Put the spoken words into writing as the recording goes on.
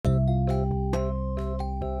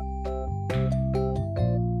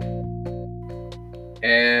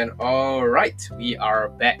And alright, we are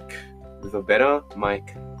back. With a better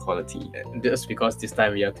mic quality. Just because this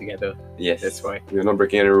time we are together. Yes. That's why. We're not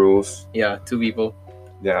breaking any rules. Yeah, 2 people.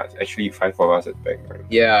 There are actually 5 of us at the back. Right?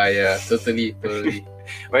 Yeah, totally.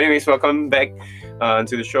 But anyways, welcome back to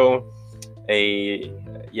the show.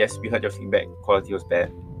 Yes, we heard your feedback. Quality was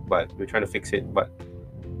bad, but we're trying to fix it, but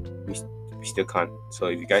we still can't. So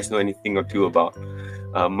if you guys know anything or two about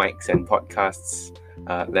mics and podcasts,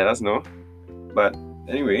 let us know. But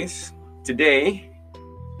anyways, today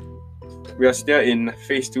we are still in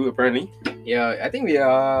phase 2 apparently. Yeah, I think we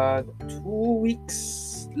are 2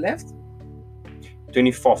 weeks left.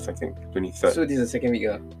 24th, I think. 23rd. So this is the second week.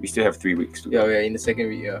 We still have 3 weeks to go. Yeah, we are in the second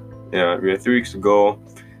week. Yeah, we have 3 weeks to go.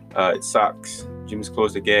 It sucks. Gym's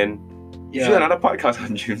closed again. Yeah. Do another podcast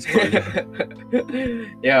on gym's closure.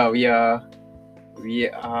 Yeah, we are.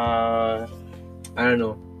 I don't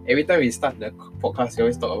know. Every time we start the podcast, we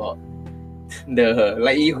always talk about the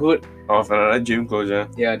likelihood Of another gym closure.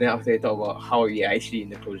 Yeah, then after they talk about how we are actually in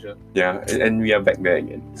the closure. Yeah, and we are back there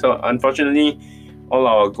again. So unfortunately, all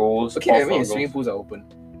our goals. Okay, all I of mean, our swimming goals- pools are open.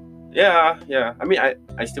 Yeah. I mean,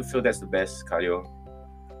 I still feel that's the best cardio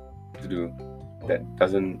to do. That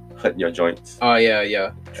doesn't hurt your joints. Oh,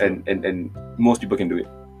 yeah. True. And most people can do it.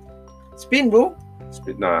 Spin, bro.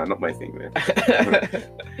 Spin, nah, not my thing, man.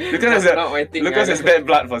 That's not my thing. Lucas has bad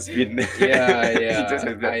blood for spin. Yeah. He just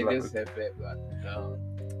has bad I blood. just have bad blood.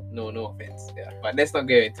 No offense. Yeah, but let's not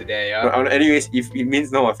get into there. Yeah. But anyways, if it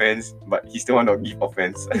means no offense, but he still want to give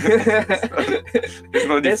offense. There's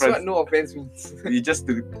no That's difference. what no offense means. You just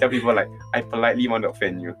to tell people like, I politely want to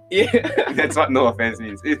offend you. Yeah. That's what no offense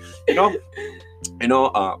means.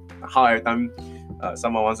 How every time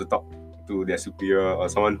someone wants to talk to their superior or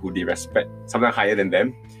someone who they respect, someone higher than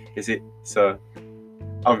them, they say, sir,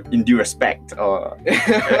 in due respect, or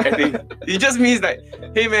I think it just means like,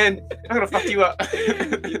 hey man, I'm gonna fuck you up.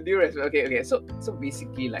 Okay. So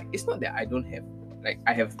basically, like, it's not that I don't have, like,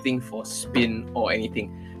 I have thing for spin or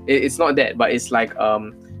anything. It's not that, but it's like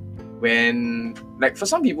when, like, for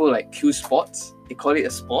some people, like, cue sports, they call it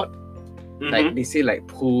a sport. Like, they say like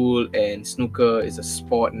pool and snooker is a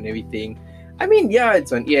sport and everything. I mean, yeah,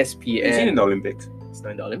 it's on ESPN. Is it in the Olympics? It's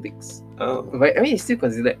not in the Olympics. Oh. But I mean, it's still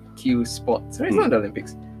considered cue sports. Right? It's not in the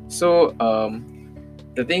Olympics. So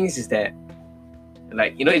the thing is that,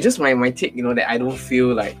 like, it's just my take, that I don't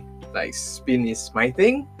feel like spin is my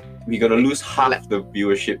thing. We're gonna lose half the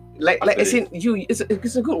viewership. Like after I said,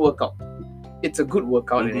 it's a good workout. It's a good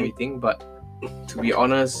workout and Mhm. everything, but to be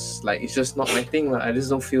honest, like, it's just not my thing. Like, I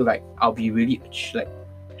just don't feel like I'll be really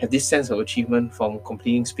have this sense of achievement from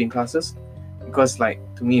completing spin classes, because, like,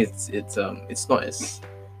 to me it's not as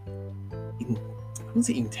I wouldn't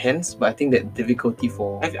say intense, but I think that difficulty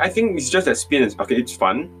for I think it's just that spin is okay. It's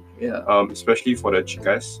fun, yeah. especially for the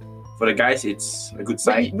chicas. For the guys, it's a good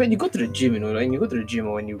side. But you go to the gym, like, when you go to the gym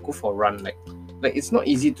or when you go for a run, like it's not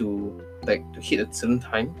easy to hit a certain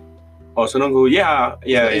time. Oh, so don't go. Yeah.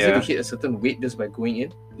 It's not easy to hit a certain weight just by going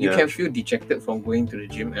in. You Yeah. can feel dejected from going to the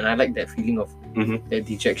gym, and I like that feeling of Mhm. that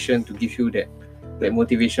dejection to give you that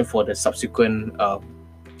motivation for the subsequent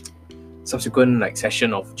like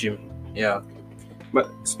session of gym. Yeah. But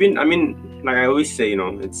spin, I mean, like I always say,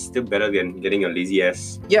 it's still better than getting a lazy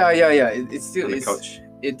ass Yeah. It's still on the couch.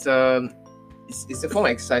 it's a form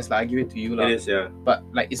of exercise. Like, I give it to you, It is, yeah. but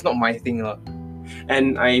like it's not my thing, lah.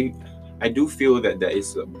 And I do feel that there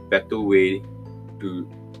is a better way to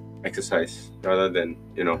exercise rather than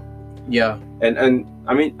Yeah. And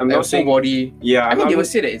I mean, I'm Like not a full saying body. yeah. I mean, they I'm- will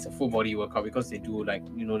say that it's a full body workout because they do, like,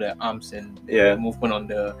 the arms and Yeah. the movement on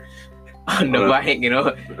the On the- bike,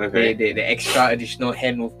 okay. the extra additional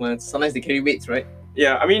hand movements. Sometimes they carry weights, right?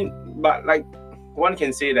 Yeah, I mean, but like one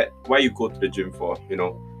can say that why you go to the gym for, why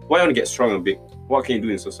you want to get strong and big? What can you do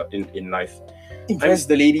in life? Impress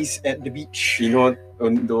the ladies at the beach.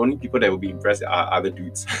 The only people that will be impressed are other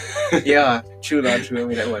dudes. Yeah, true. I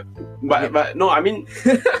mean, that one. But no, I mean,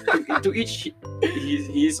 to each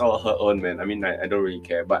his or her own, man. I mean, I don't really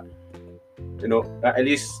care, but at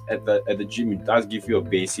least at the gym, it does give you a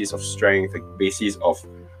basis of strength, a basis of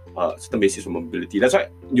certain basis of mobility. That's why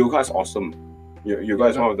yoga is awesome. Yoga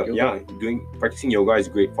is one of the practicing yoga is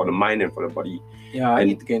great for the mind and for the body. Yeah, I And-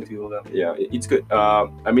 need to get into yoga. Yeah, it's good.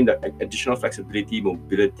 I mean, the additional flexibility,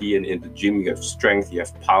 mobility, and in the gym you have strength, you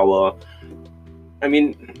have power. I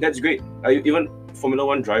mean, that's great. Even Formula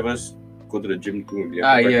One drivers go to the gym too. They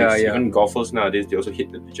have to practice. Yeah. Even golfers nowadays, they also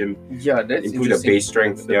hit the gym. Yeah, that's Improve the interesting. base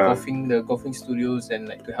strength, The yeah. golfing studios, and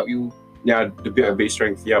like to help you. Yeah, the bit of base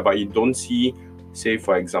strength. Yeah, but you don't see, say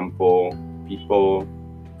for example, people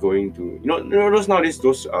going to those nowadays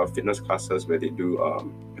those fitness classes where they do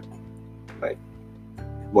like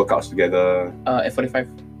workouts together. F45.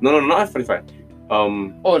 No, not F45.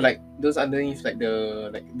 Oh, like those underneath, like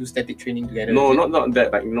do static training together. No, is it? not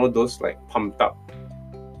that. Like, you know, those like pumped up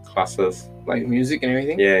classes, Like like music and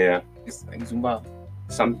everything. yeah, It's like Zumba.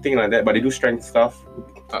 something like that. But they do strength stuff.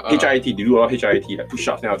 HIIT, they do all HIIT, like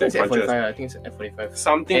push-ups now, I think that it's punches. F45. I think it's F45.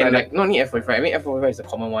 Something And like like not only F45. I mean F45 is the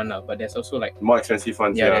common one, but there's also like that. More expensive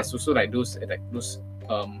ones. yeah, Yeah. there's also like those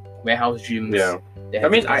warehouse gyms. Yeah. that I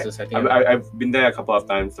mean, have classes, I've been there a couple of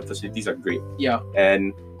times. The facilities are great. yeah.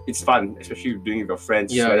 And it's fun, especially doing it with your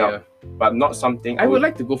friends. Yeah, sweat yeah. out, but not something I would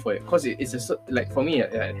like to go for it because it's like for me, I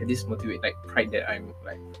had this motivate like pride that I'm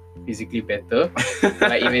like physically better.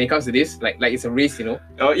 Like when it comes to this, like it's a race, you know.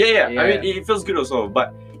 Oh yeah. Yeah. I mean, it feels good also,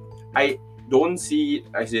 but I don't see,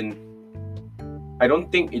 as in, I don't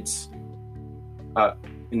think it's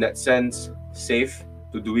in that sense safe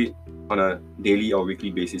to do it on a daily or weekly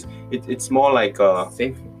basis. It's more like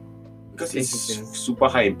Safe. because Safe it's as in- super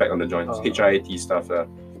high impact on the joints. Oh. HIIT stuff.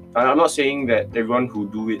 I'm not saying that everyone who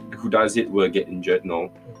does it will get injured.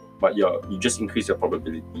 No, but you just increase your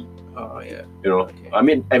probability. Oh yeah. You know, Okay. I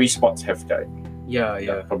mean, every sports have that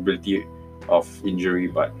Yeah. probability of injury,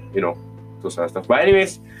 but you know, those kind of stuff. But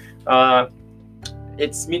anyways,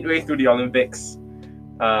 it's midway through the Olympics.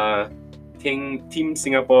 Team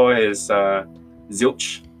Singapore is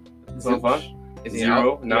zilch so far. Is it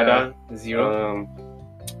Zero, out? nada. Yeah, zero.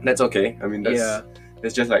 That's okay. I mean,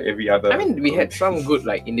 that's just like every other. I mean, we had some good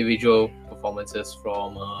like individual performances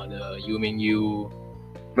from the Yu Ming Yu.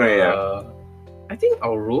 Oh, yeah. I think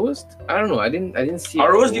our roast. I don't know. I didn't see.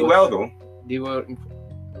 Our Rose did well though. They were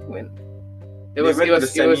when They it was went to the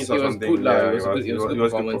semis or it was something. good lah. Yeah, It was good. It was good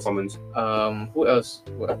good performance. performance. Who else?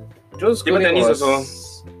 Joseph Table Schooling tennis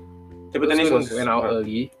was. Table tennis Joseph was went out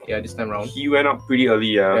early. Yeah, this time round. He went up pretty early.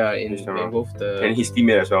 Yeah, in this time around. both the. And his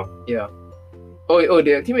teammate as well. Yeah. Oh,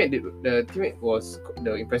 the teammate was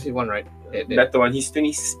the impressive one, right? That's the one. He's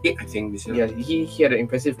 28, I think, this year. Yeah, he had an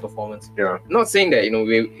impressive performance. Yeah. Not saying that, you know,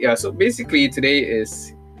 so basically today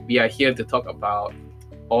we are here to talk about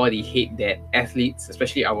all the hate that athletes,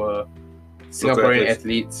 especially our Singaporean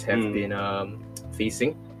athletes have been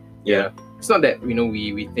facing. Yeah. It's not that, you know,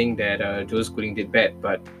 we think that Joseph Schooling did bad,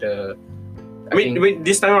 but I mean,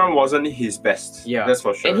 this time around wasn't his best. Yeah. That's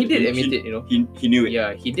for sure. and he did admit it, you know. He knew it.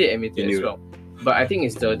 Yeah, he did admit He it knew as it. well. But I think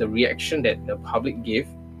it's the reaction that the public gave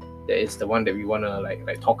that is the one that we wanna like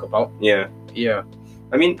talk about. Yeah. Yeah.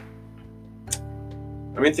 I mean,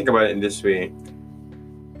 think about it in this way.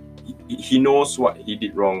 He knows what he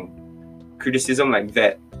did wrong. Criticism like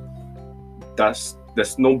that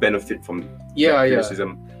there's no benefit from Yeah, yeah.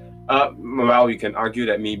 criticism. Well, you can argue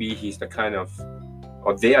that maybe he's the kind of,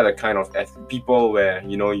 or they are the kind of people where,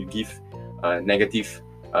 you know, you give negative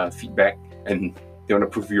feedback and they want to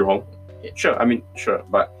prove you wrong. Sure, sure.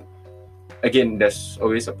 But again, there's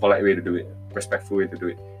always a polite way to do it, respectful way to do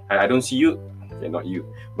it. I don't see you, okay, not you,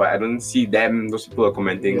 but I don't see them, those people are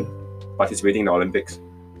commenting, participating in the Olympics.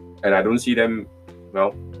 And I don't see them,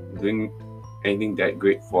 well, doing anything that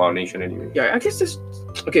great for our nation anyway. Yeah, I guess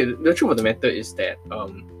okay. The truth of the matter is that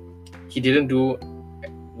he didn't do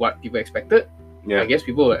what people expected. Yeah. I guess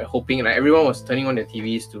people were hoping, like everyone was turning on their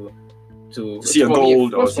TVs to see a for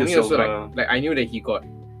gold me, or for see a me also, silver. like I knew that he got.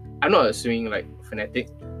 I'm not assuming like fanatic.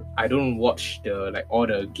 I don't watch all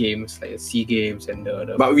the games like the SEA Games and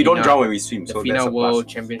the But we don't FINA- drown when we swim, the so FINA that's a World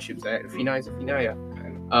plus. Championships. Right? FINA is a FINA,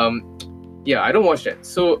 yeah. Yeah, I don't watch that,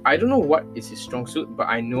 so I don't know what is his strong suit. But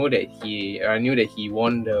I knew that he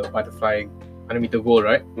won the butterfly 100-meter gold,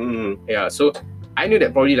 right? Mm-hmm. Yeah, so I knew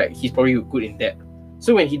that probably like he's probably good in that.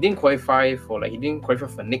 So when he didn't qualify for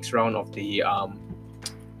the next round of the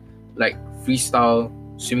like freestyle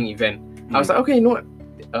swimming event, I was like, okay, you know what?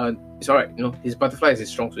 It's alright. You know, his butterfly is his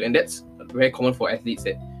strong suit, and that's very common for athletes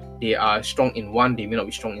that they are strong in one, they may not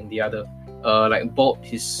be strong in the other. Like Bolt,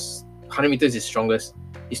 his 100 meters is his strongest.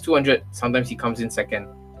 His 200, sometimes he comes in second.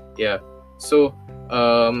 Yeah. So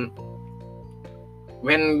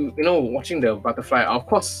when watching the butterfly, of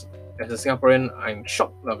course, as a Singaporean, I'm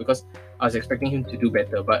shocked now because I was expecting him to do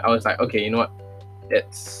better. But I was like, okay, you know what?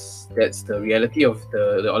 That's the reality of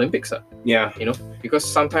the Olympics. Yeah. You know, because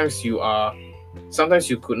sometimes you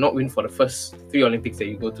could not win for the first 3 Olympics that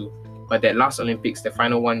you go to, but that last Olympics, the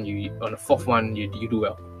final one, on the 4th one, you do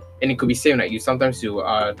well. And it could be same, like sometimes you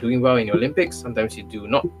are doing well in the Olympics, sometimes you do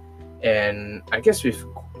not. And I guess with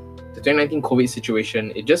the 2019 COVID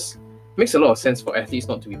situation, it just makes a lot of sense for athletes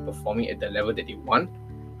not to be performing at the level that they want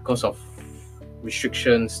because of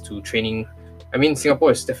restrictions to training. I mean,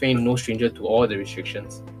 Singapore is definitely no stranger to all the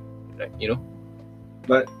restrictions, like, you know.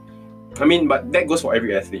 But that goes for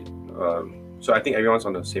every athlete. So I think everyone's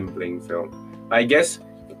on the same playing field. I guess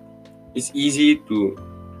it's easy to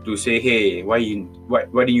to say, hey, why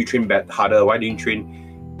didn't you train harder? Why didn't you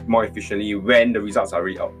train more efficiently when the results are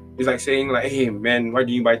already out? It's like saying like, hey man, why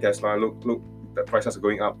didn't you buy Tesla? Look, the prices are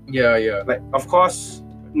going up. Yeah. Like, of course,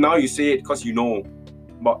 now you say it because you know,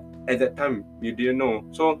 but at that time you didn't know.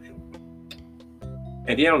 So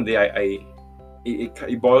at the end of the day,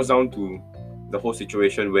 it boils down to the whole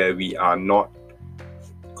situation where we are not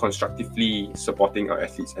constructively supporting our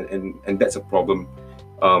athletes, and that's a problem.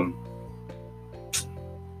 And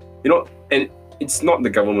it's not the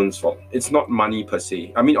government's fault. It's not money per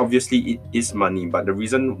se. I mean, obviously it is money, but the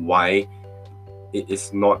reason why it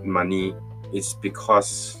is not money is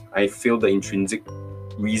because I feel the intrinsic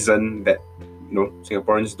reason that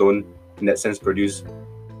Singaporeans don't, in that sense, produce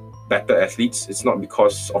better athletes. It's not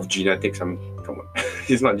because of genetics. I mean, come on,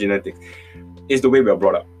 it's not genetics. It's the way we are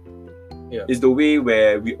brought up. Yeah. It's the way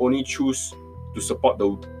where we only choose to support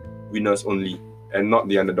the winners only and not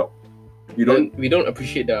the underdog. We don't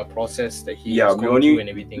appreciate the process that he Yeah, was we going only through and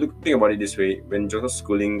everything. think about it this way. When Joseph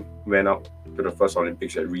Schooling went out to the first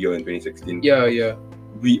Olympics at Rio in 2016, Yeah.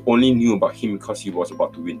 we only knew about him because he was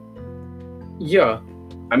about to win. Yeah.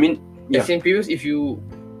 I mean, As in previous, if you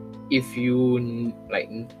like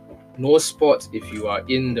know sports, if you are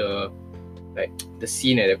in the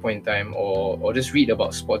scene at that point in time, or just read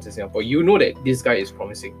about sports in Singapore, you know that this guy is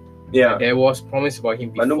promising. Yeah. There was promise about him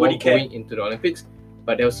But before nobody cared. going into the Olympics,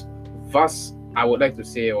 but there was vast, I would like to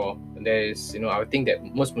say, or there is, I would think that a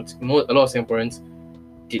lot of Singaporeans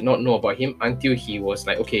did not know about him until he was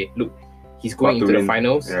like, okay, look, he's going About to into the win.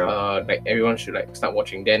 finals. Yeah. Like everyone should start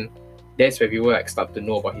watching. Then that's where people start to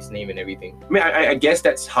know about his name and everything. I mean, I guess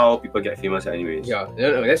that's how people get famous anyways. Yeah,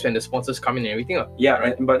 that's when the sponsors come in and everything. Yeah,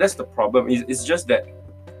 right. But that's the problem. It's just that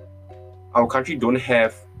our country don't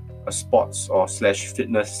have a sports or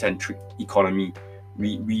 /fitness centric economy.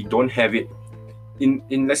 We don't have it. In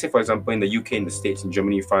let's say, for example, in the UK, in the States, in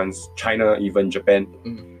Germany, France, China, even Japan,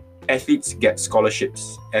 athletes get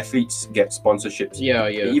scholarships, athletes get sponsorships. Yeah.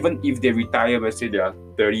 Even if they retire, let's say they are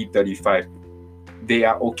 30, 35, they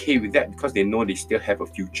are okay with that because they know they still have a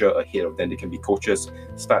future ahead of them. They can be coaches,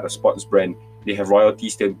 start a sports brand. They have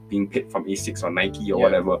royalties still being paid from ASICS or Nike or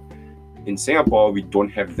whatever. In Singapore, we don't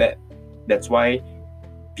have that. That's why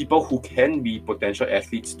people who can be potential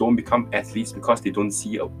athletes don't become athletes because they don't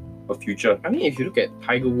see a future. I mean, if you look at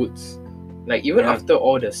Tiger Woods, even after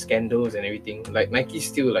all the scandals and everything, Nike's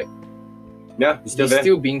still He's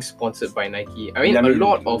still being sponsored by Nike. I mean, a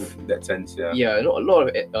lot of that sense, a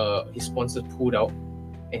lot of his sponsors pulled out,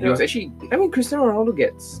 and he was actually. I mean, Cristiano Ronaldo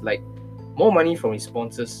gets more money from his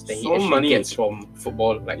sponsors than he actually gets from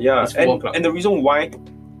football. His football club. And the reason why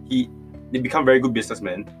they become very good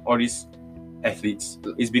businessmen, all these athletes,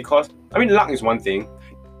 is because luck is one thing,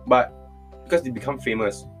 but because they become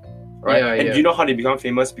famous, right? And do you know how they become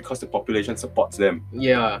famous? Because the population supports them.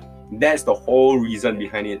 Yeah. That's the whole reason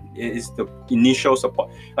behind it. It is the initial support.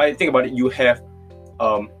 Think about it. You have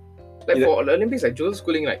for the Olympics, Joseph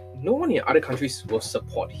Schooling, no one in other countries will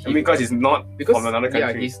support him. because it's not from another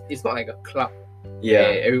country. Yeah, it's not like a club. Yeah.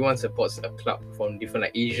 Where everyone supports a club from different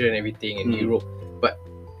Asia and everything and Europe. But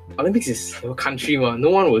Olympics is your country, no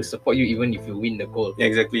one will support you even if you win the gold. Yeah,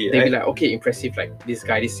 exactly. They'll be like, okay, impressive, this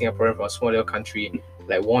guy, this Singaporean from a small little country,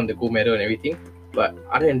 won the gold medal and everything. But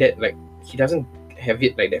other than that, he doesn't have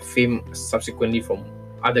it that fame subsequently from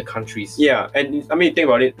other countries. Yeah, and think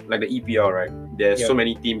about it, the EPL, right? There's so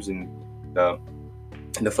many teams in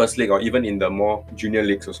the first league or even in the more junior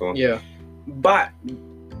leagues also. Yeah. But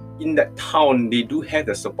in that town, they do have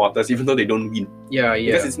the supporters even though they don't win. Yeah.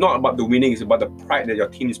 Because it's not about the winning, it's about the pride that your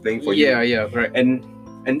team is playing for you. Yeah, right.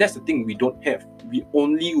 And that's the thing we don't have. We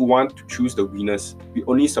only want to choose the winners. We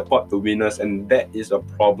only support the winners, and that is a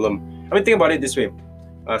problem. Think about it this way.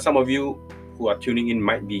 Some of you who are tuning in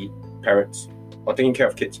might be parents or taking care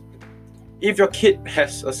of kids. If your kid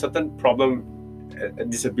has a certain problem, a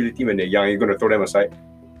disability when they're young, you're going to throw them aside?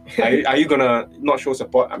 Are you going to not show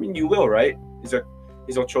support? You will, right? It's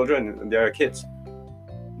your children, they're your kids.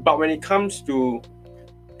 But when it comes to,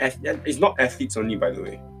 it's not athletes only, by the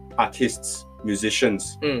way. Artists,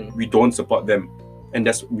 musicians, we don't support them. And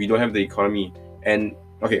we don't have the economy. And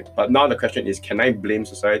okay, but now the question is, can I blame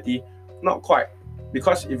society? Not quite.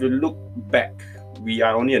 Because if you look back, we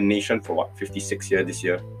are only a nation for 56 years this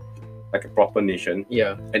year, a proper nation.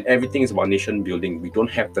 Yeah. And everything is about nation building. We don't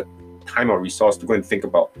have the time or resource to go and think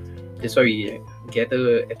about. That's why we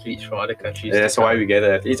gather athletes from other countries. And that's why we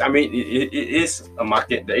gather athletes. It is a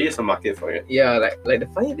market. There is a market for it. Yeah, the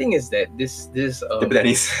funny thing is that this table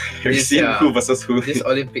tennis. Have you seen who versus who? This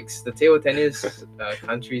Olympics, the table tennis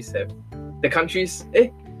countries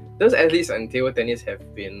those athletes in table tennis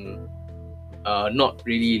have been not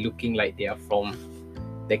really looking like they are from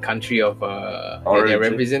the country of that they're Origin.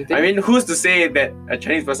 representing. I mean, who's to say that a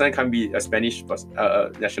Chinese person can't be a Spanish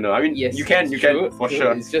national? I mean, yes, you can for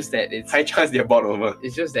sure. It's just that it's High chance they're bought over.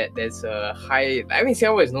 It's just that there's a high. I mean,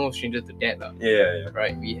 Singapore is no stranger to that, lah. Yeah.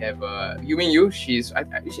 Right? We have you mean you? She's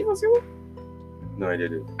is she from Singapore? No idea,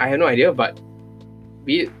 dude. I have no idea, but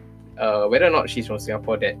be it whether or not she's from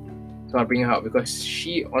Singapore, that so I bring her up because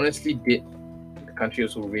she honestly did the country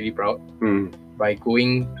also really proud by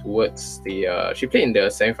going towards the. She played in the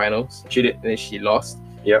semi-finals. She did. And then she lost.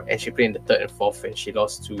 Yep. And she played in the third and fourth, and she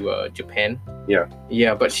lost to Japan. Yeah.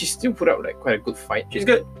 Yeah, but she still put up like quite a good fight. She's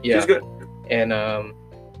good. Yeah. She's good. And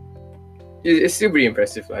it's still pretty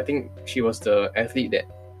impressive. I think she was the athlete that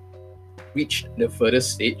reached the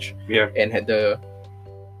furthest stage. Yeah. And had the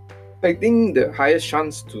highest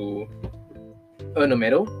chance to earn a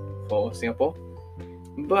medal for Singapore.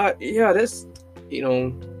 But yeah, that's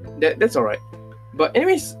that's alright. But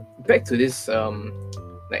anyways, back to this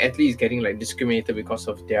like athletes getting like discriminated because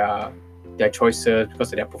of their choices,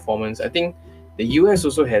 because of their performance. I think the US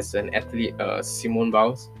also has an athlete, Simone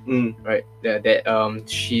Biles, right? That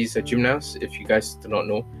she's a gymnast. If you guys do not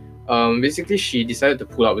know, basically she decided to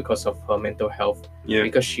pull out because of her mental health. Yeah.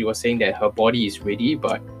 Because she was saying that her body is ready,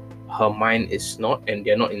 but her mind is not, and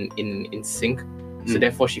they're not in sync. So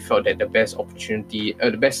therefore, she felt that the best opportunity,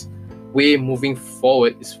 the best way moving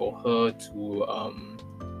forward is for her to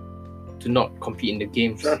not compete in the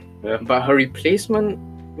games. Sure. Yeah. But her replacement,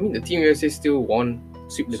 I mean, the Team USA still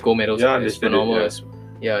sweep the gold medals. Yeah, it's they did, phenomenal.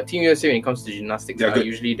 yeah. Team USA when it comes to gymnastics They're are good.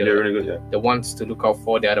 usually They're really good, yeah. the ones to look out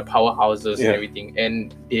for. They are the powerhouses and everything.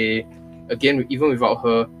 And they, again, even without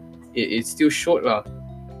her, it still showed lah.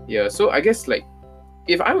 Yeah. So I guess like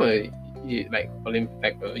if I'm a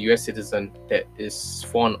US citizen that is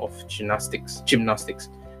fond of gymnastics,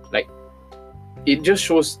 like it just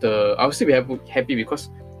shows I would still be happy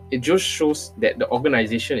because it just shows that the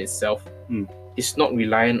organization itself is not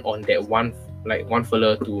reliant on that one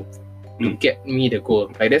fella to get me the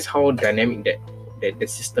goal. Like that's how dynamic that the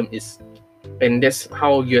system is, and that's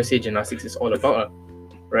how USA Gymnastics is all about,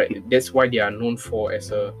 right? That's why they are known for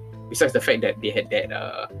besides the fact that they had that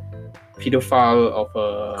pedophile of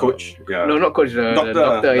a coach. Yeah. No, not coach. The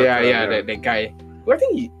doctor. Yeah. That guy. Well, I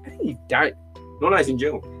think he died. No, he's in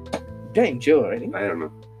jail. Died in jail, I think. I don't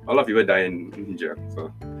know. A lot of people die in jail.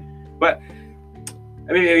 So, but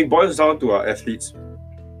I mean, it boils down to our athletes.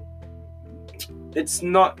 It's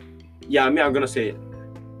not. Yeah, I mean, I'm gonna say it.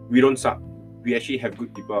 We don't suck. We actually have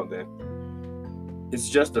good people out there. It's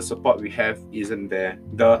just the support we have isn't there.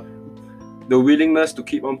 The willingness to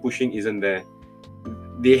keep on pushing isn't there.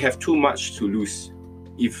 They have too much to lose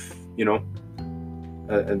if they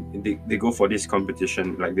go for this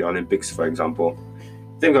competition like the Olympics, for example.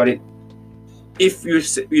 Think about it. If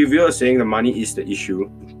you're saying the money is the issue,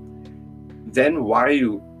 then why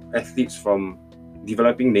do athletes from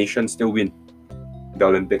developing nations still win the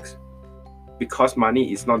Olympics? Because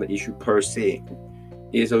money is not the issue per se.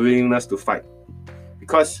 It is a willingness to fight.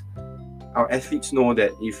 Because our athletes know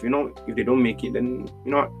that if they don't make it, then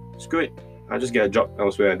screw it. I'll just get a job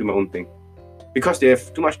elsewhere and do my own thing. Because they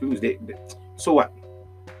have too much to lose. So what?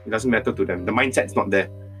 It doesn't matter to them. The mindset is not there.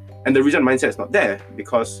 And the reason mindset is not there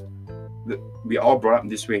because we are all brought up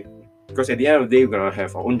this way. Because at the end of the day, we're going to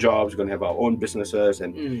have our own jobs, we're going to have our own businesses,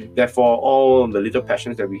 and therefore all the little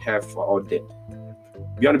passions that we have are all dead.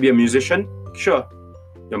 You want to be a musician? Sure.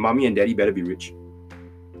 Your mommy and daddy better be rich.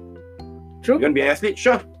 True. You want to be an athlete?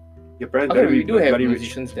 Sure. Your parents better be we do have rich.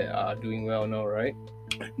 musicians that are doing well now, right?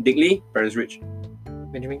 Dick Lee, parents rich.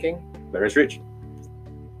 Benjamin King? Parents rich.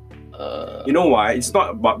 You know why? It's not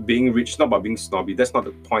about being rich, it's not about being snobby. That's not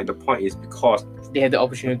the point. The point is because they had the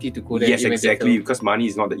opportunity to go there. Yes, exactly. Because money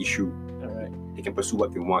is not the issue. Alright. They can pursue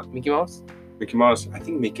what they want. Mickey Mouse? Mickey Mouse, I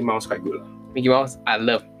think Mickey Mouse quite good. Mickey Mouse, I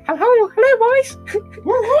love. Hello, boys.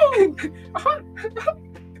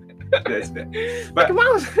 That's bad. But Mickey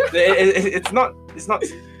Mouse. it's not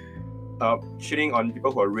shitting on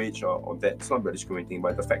people who are rich or that. It's not about discriminating,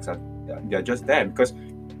 but the facts are they're just there. Because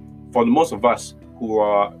for the most of us who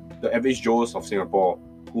are the average Joes of Singapore,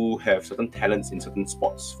 who have certain talents in certain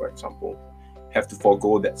sports, for example, have to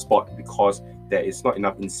forego that sport because there is not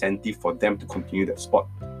enough incentive for them to continue that sport.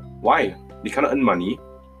 Why? They cannot earn money.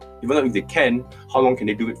 Even though if they can, how long can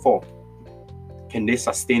they do it for? Can they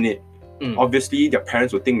sustain it? Obviously, their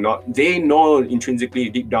parents will think not. They know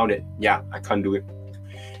intrinsically, deep down that, yeah, I can't do it.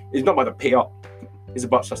 It's not about the payout. It's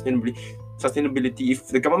about sustainability. If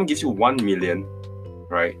the government gives you 1 million,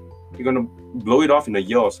 right, you're going to blow it off in a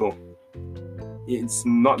year or so. It's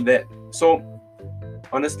not that. So,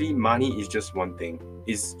 honestly, money is just one thing.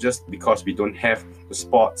 It's just because we don't have the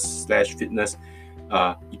sports/fitness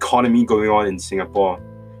economy going on in Singapore.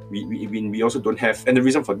 we also don't have, and the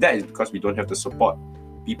reason for that is because we don't have the support.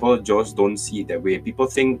 People just don't see it that way. People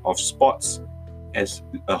think of sports as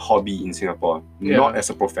a hobby in Singapore, not as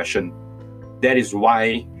a profession. That is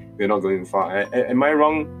why we're not going far. Am I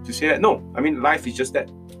wrong to say that? No. I mean, life is just that.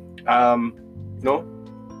 You know,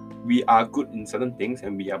 we are good in certain things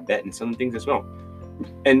and we are bad in certain things as well.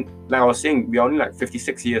 And like I was saying, we are only like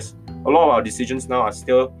 56 years. A lot of our decisions now are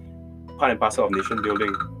still part and parcel of nation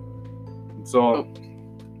building. So,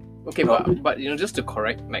 okay, but you know, just to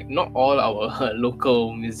correct, like not all our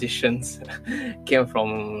local musicians came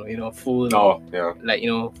from full like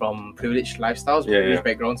from privileged lifestyles, privileged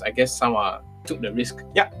backgrounds. I guess some took the risk.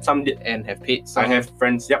 Yeah, some did and have paid. Some I have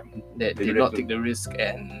friends. Yep, that did not take the risk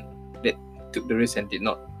and that took the risk and did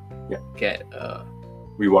not get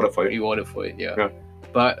rewarded for it. Yeah.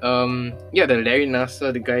 But the Larry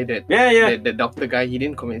Nassar, the guy that the doctor guy, he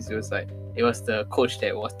didn't commit suicide. It was the coach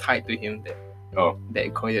that was tied to him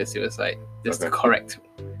that committed suicide. Just to correct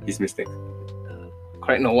his mistake.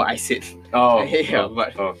 Correct what I said.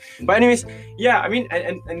 But anyways, I mean,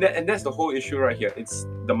 and that's the whole issue right here. It's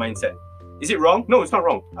the mindset. Is it wrong? No, it's not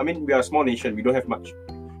wrong. I mean, we are a small nation. We don't have much.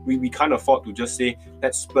 We can't afford to just say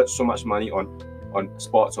let's splurge so much money on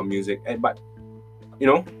sports or music. But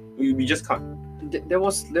we just can't. There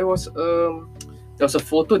was a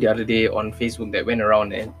photo the other day on Facebook that went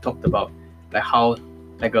around and talked about like how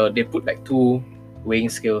they put like two weighing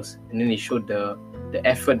scales and then they showed the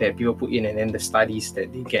effort that people put in and then the studies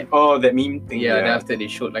that they get. Oh, that meme thing. Then after they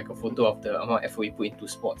showed like a photo of the amount of effort we put into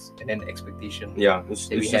sports and then the expectation.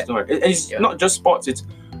 It's not just sports. It's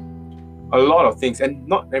a lot of things, and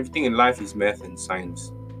not everything in life is math and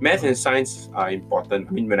science. Math and science are important.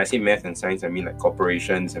 I mean, when I say math and science, I mean like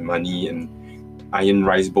corporations and money and iron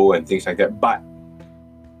rice bowl and things like that. But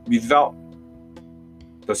without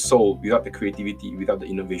the soul, without the creativity, without the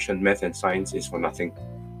innovation, math and science is for nothing.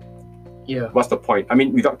 Yeah. What's the point? I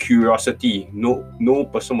mean, without curiosity, no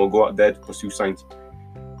person will go out there to pursue science.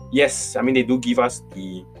 Yes, I mean they do give us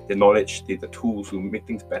the knowledge, the tools to make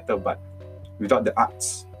things better, but without the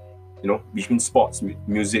arts, between sports,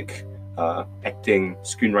 music, acting,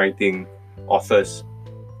 screenwriting, authors,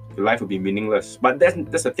 life would be meaningless. But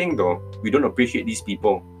that's the thing though, we don't appreciate these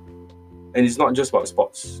people. And it's not just about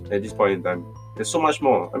sports at this point in time. There's so much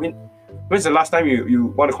more. I mean, when's the last time you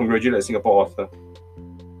want to congratulate a Singapore author?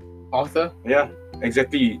 Author? Yeah,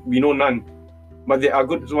 exactly. We know none. But there are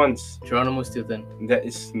good ones. Geronimo Stilton. That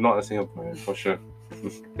is not a Singaporean for sure.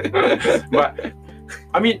 But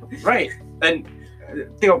I mean, right. And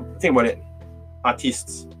think about it.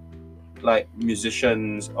 Artists, like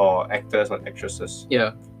musicians or actors or actresses.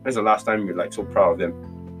 Yeah. When's the last time you're like so proud of them?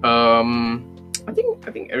 I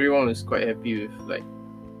think everyone was quite happy with like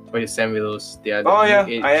Sam Willows. They are I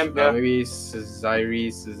am. Maybe Cesari.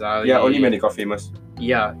 Yeah, only when they got famous.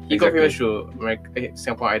 Yeah, he got famous through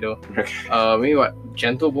Singapore Idol. Maybe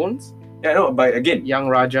Gentle Bones. Yeah, no, but again, Young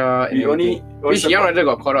Raja. Young Raja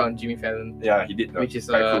got caught out on Jimmy Fallon. Yeah, he did. Which is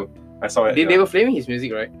cool. I saw it. They were flaming his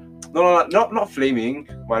music, right? No, not flaming,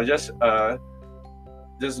 but just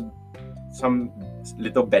some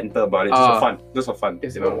little banter about it, just for fun.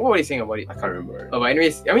 What were you saying about it? I can't remember. But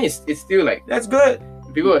anyways, I mean, it's still like that's good.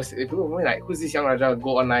 People were like, who's this Young Raja?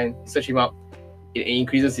 Go online, search him up. It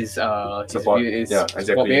increases his support. Support.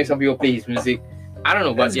 Maybe some people play his music. I don't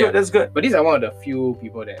know, but that's good. But these are one of the few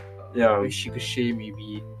people that wish you could say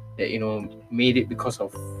maybe that made it because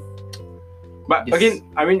of. But again,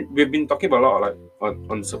 I mean, we've been talking about a lot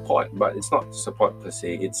on support, but it's not support per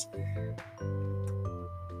se. It's,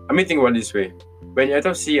 I mean, think about it this way: when you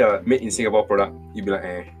ever see a made in Singapore product, you'd be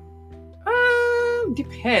like,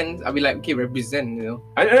 depends. I'll be like, okay, represent,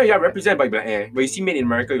 I know, represent, but you'd be like, But you see made in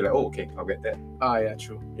America, you're like, oh, okay, I'll get that. Yeah,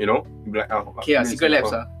 true. You'd be like, okay, Secret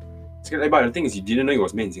Labs, But the thing is, you didn't know it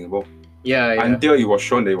was made in Singapore. Yeah. Until it was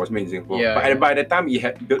shown that it was made in Singapore. Yeah. But by the time it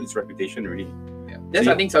had built its reputation already. Yeah. That's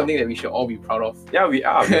I think something that we should all be proud of. Yeah, we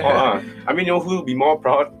are. We all are. I mean, who will be more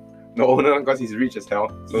proud? The owner, because he's rich as hell.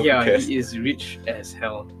 So yeah, he is rich as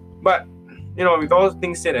hell. But with all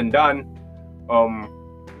things said and done,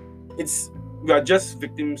 we are just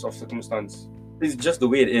victims of circumstance. It's just the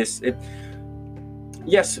way it is.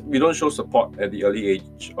 Yes, we don't show support at the early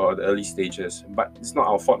age or the early stages, but it's not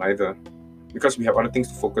our fault either, because we have other things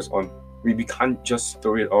to focus on. We can't just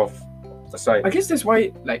throw it off aside. I guess that's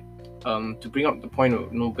why, like, to bring up the point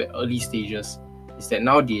of the early stages, is that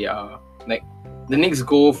now they are like the next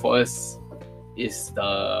goal for us is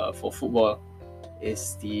for football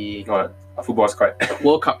is the football's quite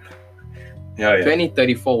World Cup. Yeah.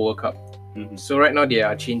 2034 World Cup. Mm-hmm. So right now they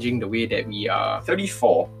are changing the way that we are.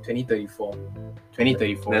 34. 2034.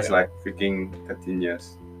 That's like freaking 13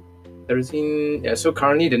 years. So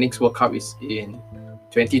currently the next World Cup is in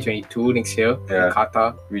 2022 next year Yeah. in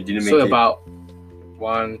Qatar. We didn't make So it. about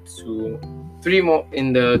 1, 2, 3 more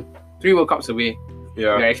in the 3 World Cups away. We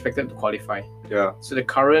are Yeah. expected to qualify. Yeah. So the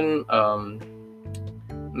current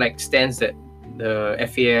stance that the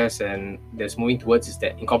FAS and that's moving towards is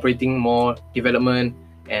that incorporating more development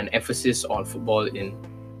and emphasis on football in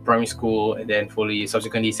primary school and then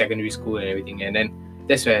subsequently secondary school and everything. And then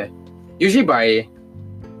that's where usually by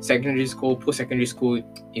secondary school, post-secondary school,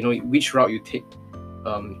 which route you take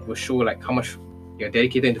will show like how much you're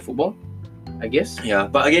dedicated into football, I guess. Yeah.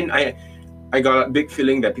 But again, I got a big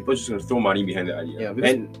feeling that people are just gonna throw money behind the idea. Yeah,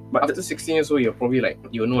 because but after 16 years old, you're probably like,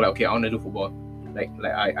 okay, I want to do football.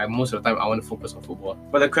 I most of the time I want to focus on football.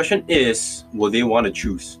 But the question is, will they want to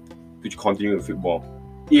choose to continue with football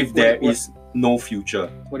if there is no future?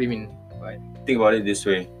 What do you mean? Think about it this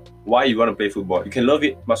way: why you want to play football? You can love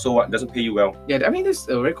it, but so what? It doesn't pay you well. Yeah, I mean that's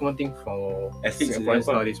a very common thing for Athletes Singaporeans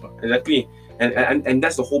nowadays. Exactly, and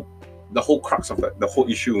that's the whole crux of the whole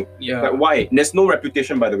issue. Yeah. Like why? There's no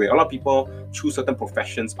reputation, by the way. A lot of people choose certain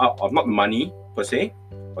professions out of not money per se,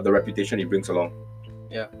 but the reputation it brings along.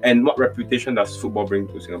 Yeah. And what reputation does football bring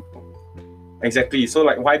to Singapore? Exactly. So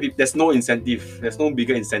like why there's no incentive, there's no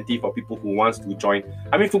bigger incentive for people who wants to join.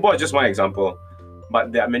 I mean, football is just one example,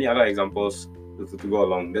 but there are many other examples to go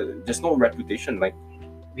along. There's no reputation. Like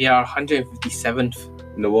we are 157th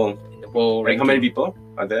in the world. Like how many people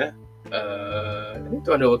are there? I think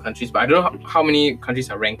 200 world countries, but I don't know how many countries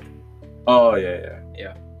are ranked. Oh yeah.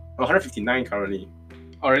 159 currently.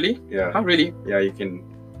 Oh really? Yeah. How really? Yeah, you can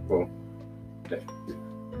go.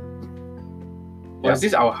 Is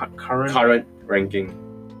this our current ranking?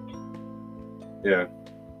 Yeah.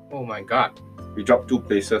 Oh my god. We dropped 2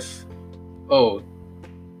 places. Oh.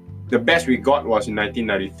 The best we got was in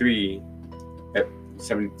 1993 at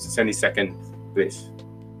 72nd place.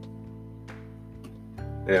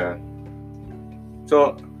 Yeah.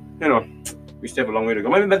 So, we still have a long way to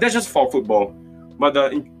go. I mean, but that's just for football. But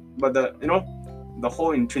the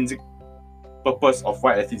whole intrinsic purpose of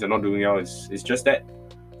why athletes are not doing well is just that,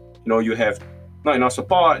 you have not enough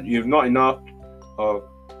support, you have not enough,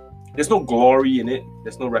 there's no glory in it,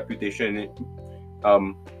 there's no reputation in it.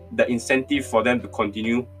 The incentive for them to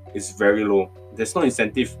continue is very low. There's no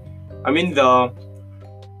incentive. I mean the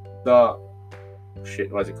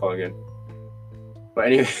what's it called again? But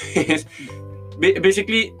anyways,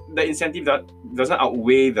 basically the incentive that doesn't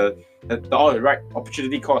outweigh the right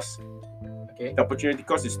opportunity cost. Okay. The opportunity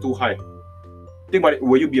cost is too high. Think about it.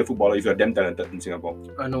 Will you be a footballer if you're damn talented in Singapore?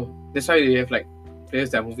 No. That's why they have like players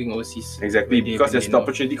that are moving overseas. Exactly, because the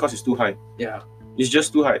opportunity cost is too high. Yeah. It's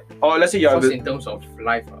just too high. Or let's say you're in terms of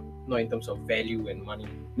life, not in terms of value and money.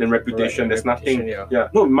 Then reputation, there's nothing. Yeah.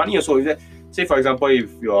 No, money also. Say for example,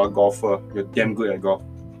 if you're a golfer, you're damn good at golf,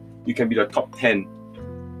 you can be the top 10.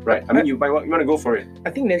 Right? I mean, you want to go for it. I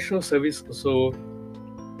think national service also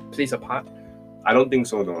plays a part. I don't think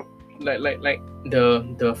so though. Like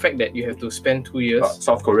the fact that you have to spend 2 years.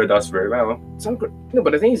 South Korea does very well. No,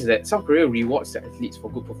 but the thing is that South Korea rewards the athletes for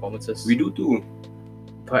good performances. We do too.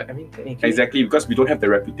 But I mean, technically, exactly, because we don't have the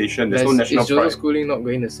reputation. There's no national pride. Is Joseph Schooling not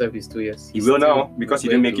going to serve his 2 years? He will now because he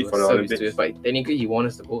didn't make it for the Olympics. 2 years, but technically, he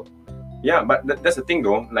wants to go. Yeah, but that's the thing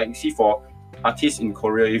though. Like, see, for artists in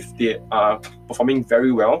Korea, if they are performing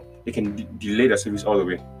very well, they can delay the service all the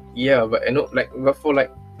way. Yeah, but I know, but for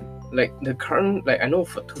the current, I know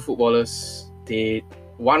for 2 footballers,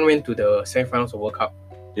 one went to the semi-finals of World Cup.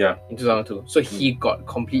 Yeah. In 2002, so he got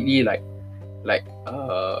completely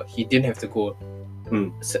he didn't have to go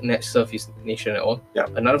serve his nation at all. Yeah.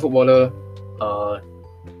 Another footballer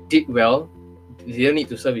did well, he didn't need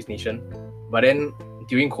to serve his nation, but then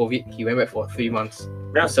during COVID, he went back for 3 months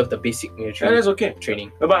to serve the basic military. Yeah, that's okay.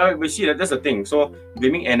 Training. But we see that's the thing. So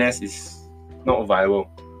blaming NS is not viable.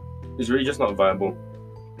 It's really just not viable.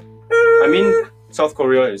 I mean, South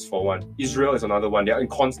Korea is for one. Israel is another one. They are in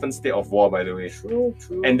constant state of war, by the way. True.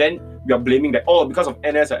 And then we are blaming that, because of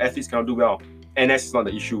NS, our athletes cannot do well. NS is not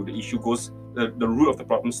the issue. The issue goes, the root of the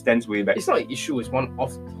problem stands way back. It's not an issue, it's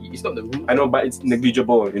it's not the root. I know, but it's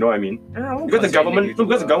negligible, you know what I mean? Because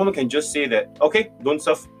the government can just say that, okay, don't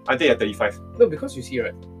serve until you're 35. No, because you see,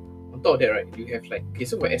 right, on top of that, right, you have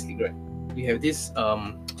so for S League, right, you have this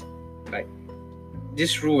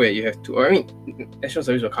this rule where you have to, national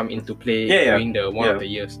service will come into play during the one of the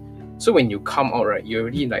years. So when you come out, right, you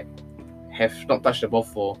already have not touched the ball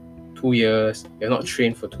for 2 years, you're not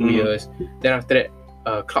trained for 2 years. Then after that,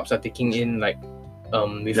 clubs are taking in with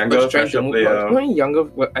younger, trying to move player. not younger.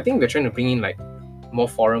 I think we're trying to bring in more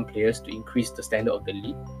foreign players to increase the standard of the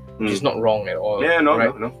league, which is not wrong at all. Yeah, no,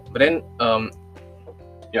 right? no. But then,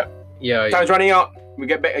 Time's running out. We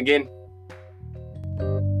get back again.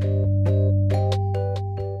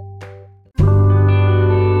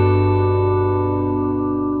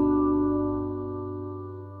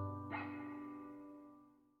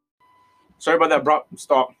 sorry about that abrupt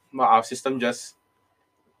stop. Our system just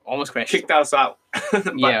Almost crashed. kicked us out.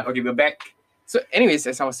 But, Yeah. okay, we're back. So, anyways,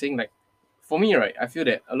 as I was saying, like for me, right, I feel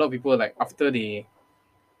that a lot of people, like after they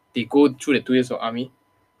go through the 2 years of army,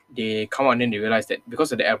 they come out and then they realize that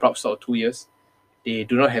because of the abrupt stop of 2 years, they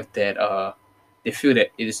do not have that. They feel that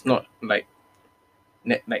it is not like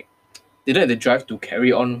they don't have the drive to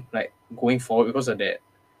carry on like going forward because of that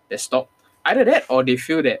stop. Either that or they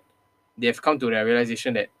feel that they have come to the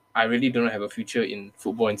realization that I really don't have a future in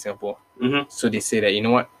football in Singapore. Mhm. So they say that, you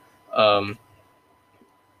know what, I'm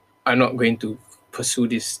not going to pursue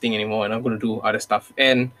this thing anymore and I'm going to do other stuff.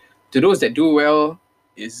 And to those that do well,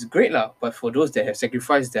 is great lah. But for those that have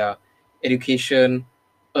sacrificed their education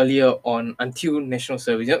earlier on until national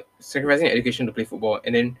service, you know, sacrificing education to play football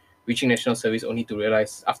and then reaching national service only to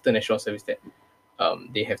realize after national service that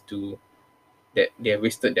they have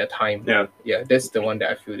wasted their time. Yeah, that's the one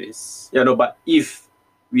that I feel is yeah. No, but if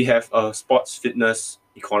we have a sports fitness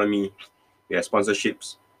economy, we have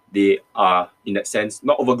sponsorships. They are in that sense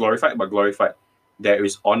not over glorified but glorified. There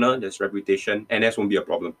is honor, there's reputation, and that won't be a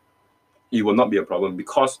problem. It will not be a problem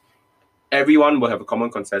because everyone will have a common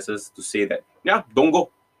consensus to say that, yeah, don't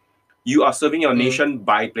go. You are serving your nation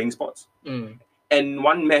by playing sports. And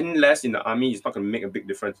one man less in the army is not going to make a big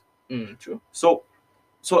difference. True. So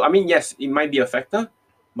I mean, yes, it might be a factor,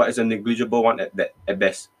 but it's a negligible one at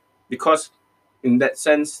best. Because in that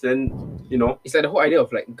sense, then, you know, it's like the whole idea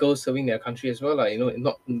of like girls serving their country as well. Like, you know,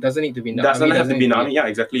 it doesn't need to be in the doesn't army. have to be in the army. Yeah,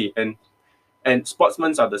 exactly. And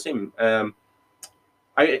sportsmen are the same. And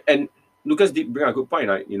Lucas did bring a good point,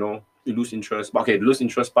 like, you know, you lose interest. But okay, lose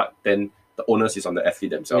interest, but then the onus is on the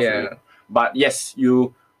athlete themselves. Yeah. Right? But yes,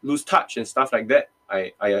 you lose touch and stuff like that.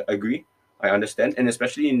 I agree. I understand. And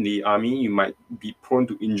especially in the army, you might be prone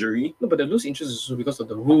to injury. No, but the lose interest is also because of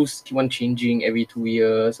the rules keep on changing every 2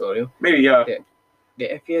 years, or you know, maybe, yeah. The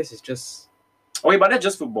FPS is just okay, but that's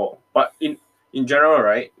just football. But in general,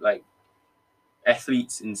 right? Like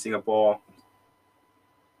athletes in Singapore,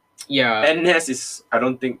 yeah. NS is, I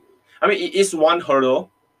don't think, I mean, it is one hurdle,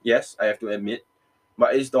 yes, I have to admit,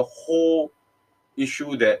 but it's the whole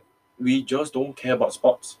issue that we just don't care about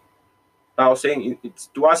sports. I was saying, it's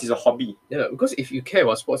to us, it's a hobby. Yeah, because if you care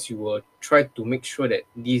about sports, you will try to make sure that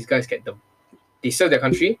these guys they serve their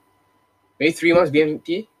country, maybe 3 months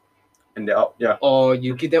BMT, And they're out, yeah. or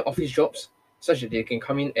you give them office jobs such that they can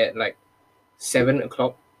come in at like 7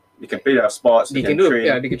 o'clock. They can play their sports. They can train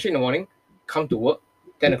in the morning, come to work,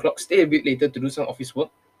 10 o'clock, stay a bit later to do some office work.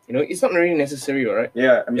 You know, it's not really necessary, right?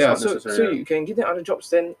 Yeah, I mean, Yeah, it's not so necessary. you can give them other jobs.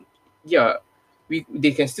 Then, yeah,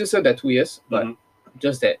 they can still serve their 2 years, but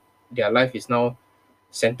just that their life is now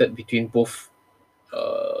centered between both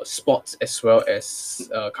sports as well as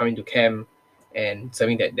coming to camp and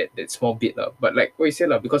serving that small bit. But like what you said,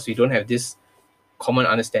 because we don't have this common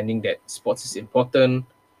understanding that sports is important,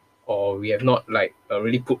 or we have not like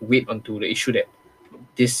really put weight onto the issue that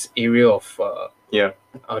this area of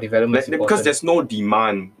our development is important. Because there's no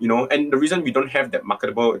demand, you know, and the reason we don't have that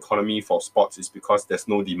marketable economy for sports is because there's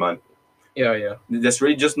no demand. Yeah. There's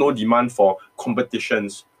really just no demand for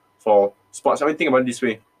competitions for sports. I mean, think about it this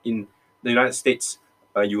way: in the United States,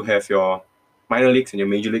 you have your minor leagues and your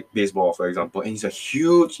major league baseball, for example, and it's a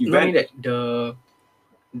huge event. Not only that,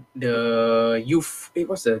 the youth,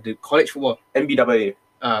 what's the college football? NBAA.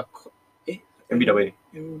 NBAA.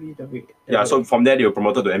 Yeah, so from there they were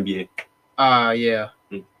promoted to NBA. Yeah.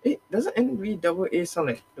 Doesn't NBAA sound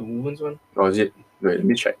like the women's one? Oh, is it? Wait, let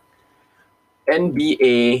me check.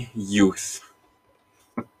 NBA Youth.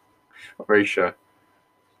 Not very sure.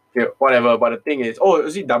 Okay, whatever. But the thing is,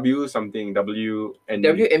 is it W something?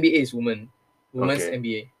 WNBA is women's Okay.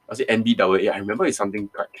 NBA. Was it NBAA? I remember it's something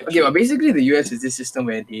quite catchy. Okay, but basically the US is this system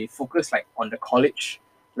where they focus like on the college.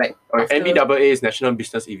 Like NBAA is National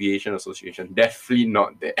Business Aviation Association. Definitely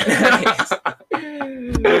not that.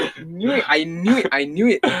 I knew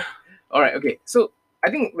it. All right, okay. So I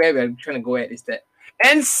think where we're trying to go at is that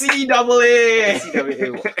NCAA.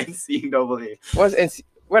 NCAA.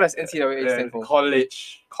 What does NCAA stand for?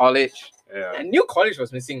 College. Yeah. I knew college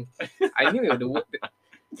was missing. I knew the word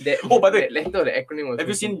that by the way, that letter, the acronym was have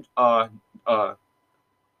you missing. seen John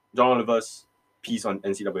Oliver's piece on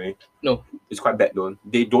NCAA? No. It's quite bad though.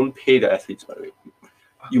 They don't pay the athletes, by the way.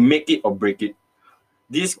 You make it or break it.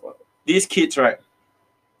 These kids, right,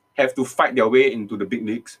 have to fight their way into the big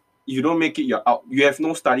leagues. If you don't make it, you're out. You have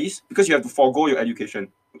no studies because you have to forego your education.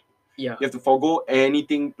 Yeah. You have to forego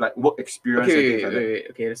anything like work experience. Wait.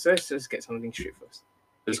 Okay, so let's just get something straight first.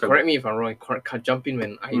 Correct me if I'm wrong. Can't jump in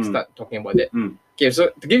when I start talking about that. Okay,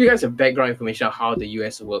 so to give you guys a background information on how the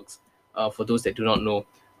US works, for those that do not know,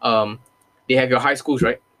 they have your high schools,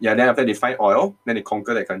 right? Yeah, then after they find oil, then they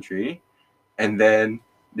conquer that country. and then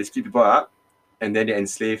they split people up, and then they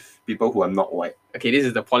enslave people who are not white. Okay, this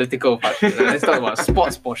is the political part. Let's talk about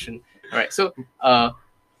sports portion. All right, so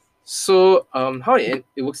how it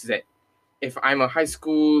works is that if I'm a high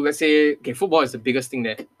school, let's say, okay, football is the biggest thing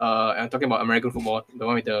there. I'm talking about American football, the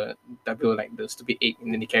one with the W, like the stupid egg,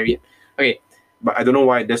 and then they carry it. Okay, But I don't know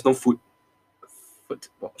why there's no football.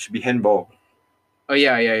 Should be handball. Oh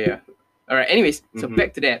yeah. All right. Anyways, so Mhm.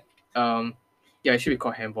 back to that. Yeah, it should be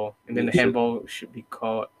called handball, and then It the should. handball should be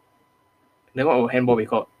called. Then what will handball be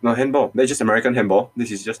called? No, handball. That's just American handball. This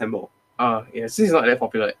is just handball. Yeah, this is not that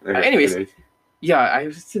popular. Okay, Anyways, yeah, I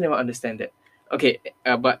still never understand that. Okay,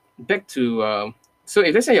 but back to so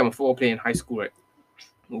if let's say I'm a football player in high school, right?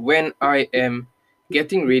 When I am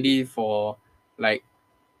getting ready for like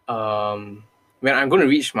when I'm going to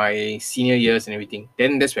reach my senior years and everything,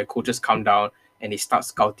 then that's where coaches come down and they start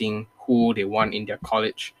scouting who they want in their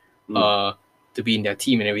college to be in their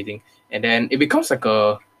team and everything. And then it becomes like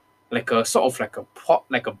a sort of like a plot,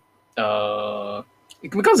 like a it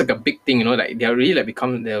becomes like a big thing, you know, like they're really like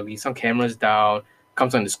there'll be some cameras down,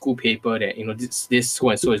 comes on the school paper that, you know, this so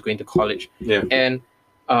and so is going to college. Yeah. And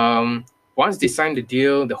once they sign the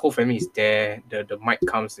deal, the whole family is there. The mic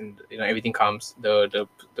comes and, you know, everything comes. The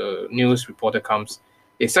news reporter comes.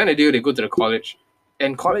 They sign the deal. They go to the college,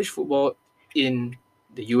 and college football in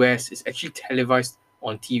the US is actually televised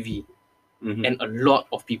on TV, Mhm. and a lot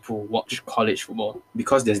of people watch college football.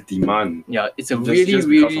 Because there's demand. Yeah, it's a Just really, because of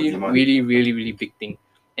really, demand. really, really, really big thing.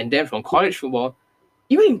 And then from college football,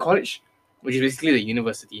 even in college, which is basically the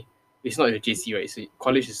university, it's not your JC, right? So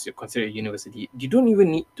college is considered a university. You don't even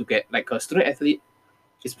need to get, like, a student athlete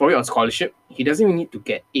is probably on scholarship. He doesn't even need to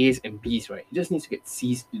get A's and B's, right? He just needs to get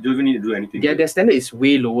C's. You don't even need to do anything. Their standard is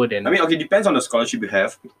way lower than. I mean, okay, depends on the scholarship you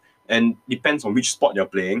have, and depends on which sport you're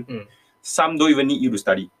playing. Some don't even need you to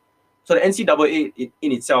study. So the NCAA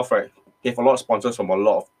in itself, right, they have a lot of sponsors from a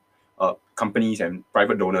lot of companies and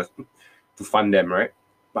private donors to fund them, right?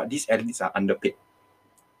 But these athletes are underpaid.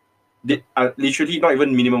 They are literally not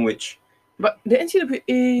even minimum wage. But the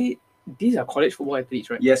NCAA, these are college football athletes,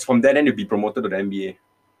 right? Yes, from there then they'll be promoted to the NBA.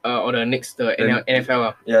 Or the next Then-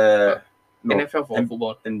 NFL. Yeah, no, NFL for M-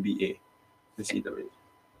 football. NBA. NCAA.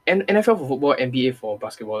 And NFL for football, NBA for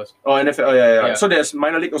basketballers. Oh, NFL. Oh, yeah. Yeah. So there's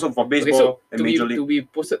minor league also for baseball Okay, so and major league. to be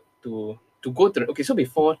posted to go to okay, so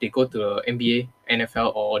before they go to the NBA,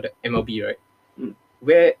 NFL, or the MLB, right?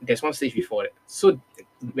 Where there's one stage before that. So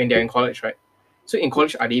when they're in college, right? So in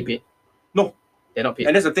college, are they paid? No. They're not paid.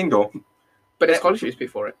 And that's the thing though. But the scholarship is paid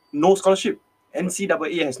for it. No scholarship.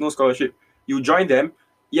 NCAA has no scholarship. You join them,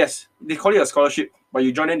 yes, they call it a scholarship, but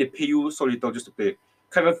you join them, they pay you so little just to play.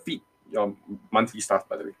 Can't even feed your monthly stuff,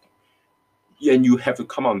 by the way. And you have to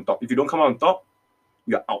come out on top. If you don't come out on top,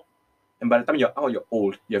 you're out. And by the time you're out, you're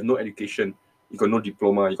old. You have no education. You got no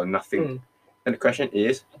diploma. You got nothing. And the question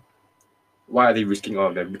is, why are they risking all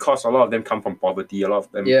of them? Because a lot of them come from poverty. A lot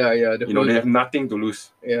of them, Yeah. they have nothing to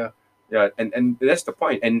lose. Yeah. Yeah, and that's the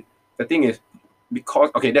point. And the thing is,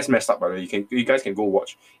 because that's messed up, by the way. You guys can go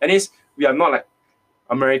watch. And we are not like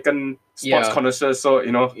American sports connoisseurs, so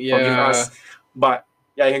forgive us. But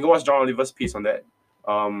yeah, you can go watch John Oliver's piece on that.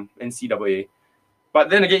 NCAA. But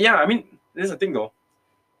then again, I mean, this is the thing though.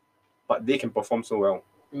 But they can perform so well.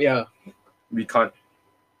 Yeah. We can't.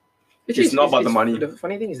 Actually, It's not about the money. The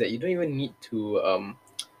funny thing is that you don't even need to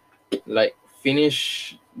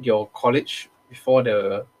finish your college before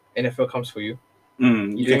the NFL comes for you.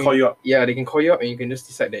 You can call you up. Yeah, they can call you up and you can just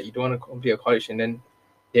decide that you don't want to complete your college, and then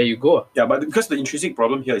there you go. Yeah, but because the intrinsic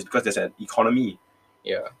problem here is because there's an economy.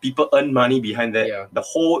 Yeah. People earn money behind that. Yeah. The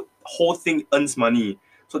whole thing earns money.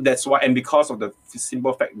 So that's why, and because of the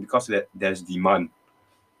simple fact, because there's demand.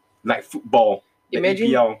 Like football. the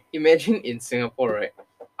EPL. Imagine in Singapore, right?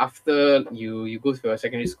 After you go to a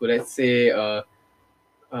secondary school, let's say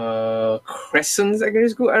Crescent Secondary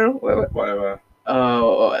School, I don't know. Whatever.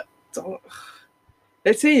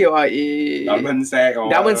 Let's say you are in Diamond Sack or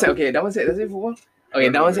Diamond Sack. Okay, Diamond Sack, does it football? Okay,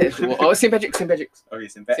 Diamond Sack is football. Oh, St. Patrick's. Okay,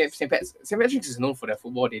 St. Pat's. St. Patrick's is known for their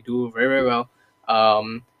football. They do very, very well.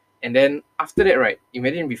 And then after that, right?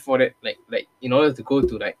 Imagine before that, like in order to go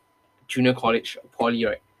to like junior college or poly,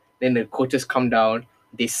 right? Then the coaches come down,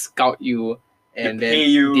 they scout you, and They then pay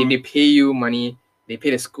you. They pay you money. They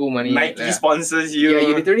pay the school money. Nike sponsors you. Yeah,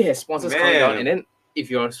 you literally have sponsors coming down, Man. and then if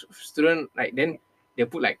you're a student, like then they'll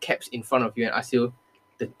put like caps in front of you and ask you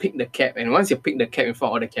to pick the cap. And once you pick the cap in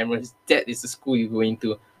front of all the cameras, that is the school you're going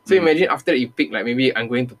to. So imagine after that you pick like maybe I'm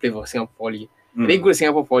going to play for Singapore Poly. And then you go to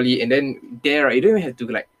Singapore Poly, and then there right, you don't even have to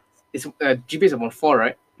like it's GPA is upon 4,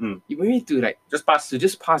 right? You need to like Just pass. to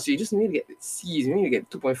just pass. You just need to get C's. You need to get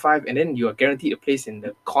 2.5, and then you are guaranteed a place in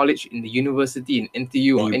the college, in the university, in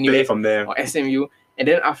NTU or And you play NUS from there. or SMU, and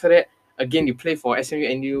then after that, again you play for SMU,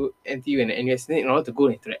 NTU, and the NUS. Then in order to go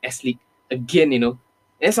into the S League again, and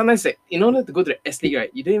then sometimes like, in order to go to the S League, right,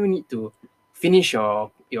 you don't even need to finish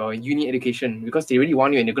your uni education because they really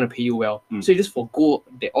want you and they're gonna pay you well. So you just forgo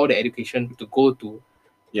all the education to go to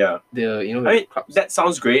the I mean, clubs. that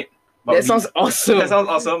sounds great. But That sounds awesome. That sounds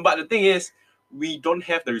awesome. But the thing is, we don't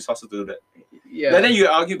have the resources to do that. Yeah. Then you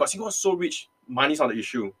argue, but Singapore is so rich. Money's not the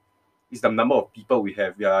issue. It's the number of people we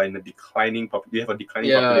have. We are in a declining we have a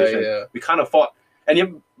declining population. Yeah. We can't afford.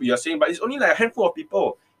 And you're saying, but it's only like a handful of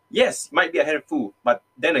people. Yes, might be a handful, but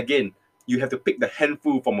then again, you have to pick the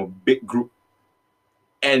handful from a big group.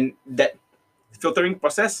 And that filtering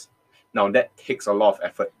process, now that takes a lot of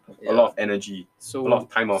effort, a lot of energy, a lot of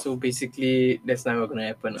time off. So basically, that's never gonna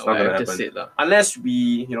happen. It's not gonna happen. Just said, unless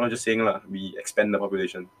we, just saying we expand the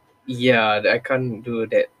population. Yeah, I can't do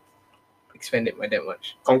that. Expand it by that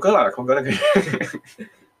much. Conquer the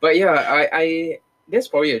But yeah, I that's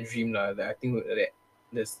probably a dream that I think that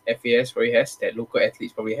this FAS probably has, that local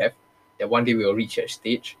athletes probably have, that one day we will reach that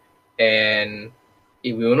stage, and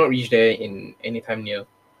it will not reach there in any time near.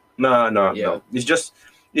 No. It's just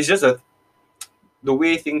the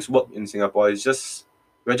way things work in Singapore is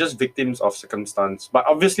we're just victims of circumstance. But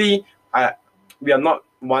obviously, we are not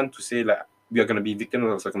one to say like we are gonna be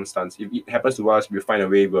victims of circumstance. If it happens to us, we'll find a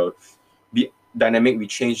way. We'll be dynamic. We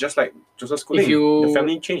change, just like Joseph Schooling. The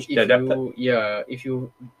family changed. They adapted. If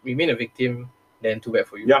you remain a victim, then too bad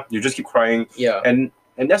for you. Yeah, you just keep crying. Yeah. And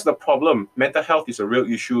that's the problem. Mental health is a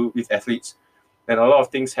real issue with athletes. And a lot of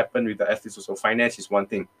things happen with the athletes also. Finance is one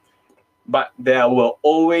thing. But there will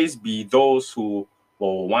always be those who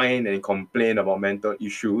will whine and complain about mental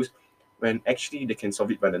issues when actually they can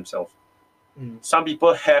solve it by themselves. Some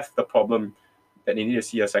people have the problem that they need to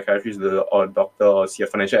see a psychiatrist or a doctor or see a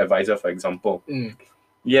financial advisor, for example.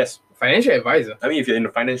 Yes. Financial advisor? I mean, if you're in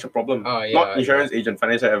a financial problem, yeah, not insurance agent,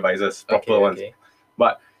 financial advisors, proper ones.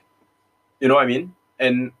 But you know what I mean?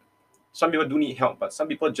 And some people do need help, but some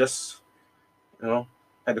people just,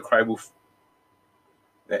 had to cry wolf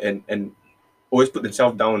and always put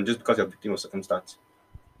themselves down just because they're victim of circumstance.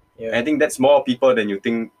 Yeah. And I think that's more people than you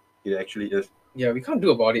think it actually is. Yeah, we can't do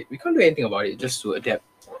anything about it, just to adapt.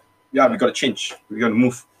 Yeah, we gotta change. We gotta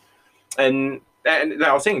move. And like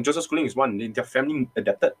I was saying, Joseph Schooling is one. Their family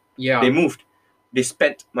adapted. Yeah. They moved. They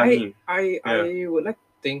spent money. I would like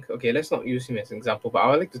to think, okay, let's not use him as an example, but I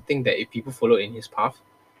would like to think that if people follow in his path,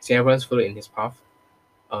 Singaporeans follow in his path,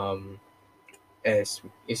 as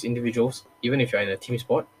individuals, even if you're in a team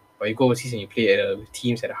sport, or you go overseas and you play with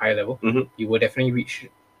teams at a higher level, you will definitely reach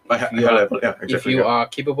a higher level. Yeah, exactly. If you are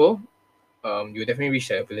capable, you will definitely reach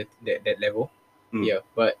that ability, that level. Yeah,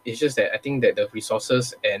 but it's just that I think that the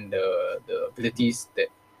resources and the abilities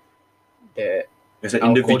that as an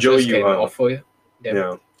individual you can are offer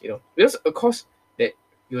them, because of course that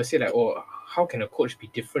you will say like, oh, how can a coach be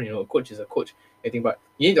different? A coach is a coach. I think, but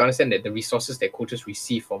you need to understand that the resources that coaches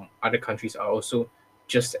receive from other countries are also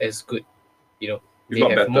just as good. They have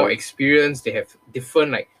better. more experience. They have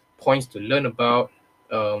different points to learn about.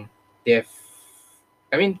 They have,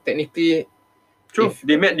 I mean, technically. True.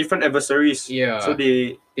 They met different adversaries. Yeah. So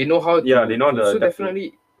they know how. They know the. So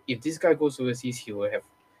definitely, if this guy goes overseas, he will have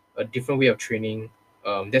a different way of training.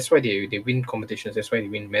 That's why they win competitions. That's why they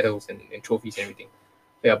win medals and trophies and everything.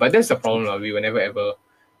 Yeah, but that's the problem. We will never ever.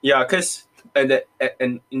 Yeah, because at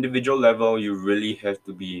an individual level, you really have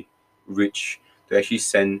to be rich to actually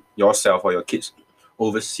send yourself or your kids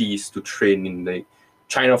overseas to train in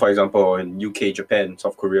China, for example, or in UK, Japan,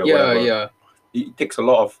 South Korea, whatever. Yeah. It takes a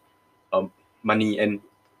lot of money, and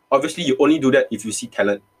obviously you only do that if you see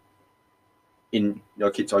talent in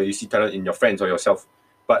your kids or you see talent in your friends or yourself.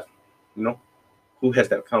 But who has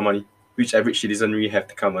that kind of money? Which average citizen really have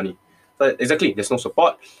that kind of money? So exactly, there's no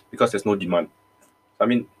support because there's no demand. I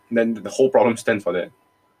mean, then the whole problem stems for that.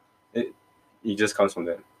 It just comes from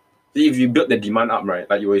that. If you build the demand up, right,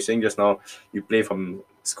 like you were saying just now, you play from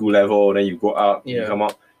school level, then you go out, you come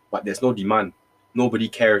out, but there's no demand. Nobody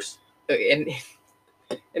cares. And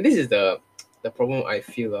this is the problem I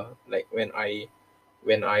feel like when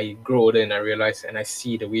I grow older and I realize and I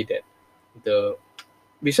see the way that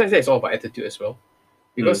besides that, it's all about attitude as well,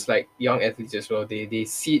 because like young athletes as well, they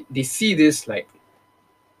see this like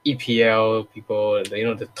EPL people,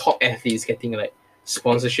 the top athletes getting like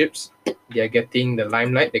sponsorships, they are getting the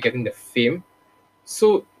limelight, they're getting the fame,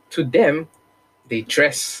 so to them they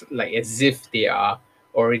dress like as if they are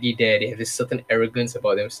already there. They have this certain arrogance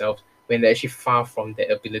about themselves when they're actually far from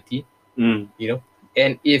their ability. And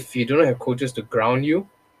if you don't have coaches to ground you,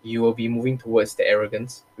 you will be moving towards the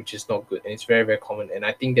arrogance, which is not good, and it's very, very common. And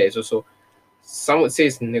I think that is also, some would say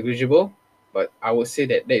it's negligible, but I would say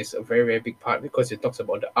that is a very, very big part, because it talks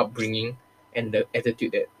about the upbringing and the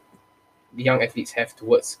attitude that the young athletes have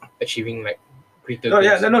towards achieving like greater No,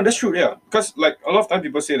 yeah, goals. no, that's true. Yeah, because like a lot of time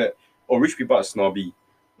people say that, oh, rich people are snobby.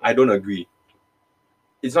 I don't agree.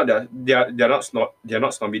 It's not that they're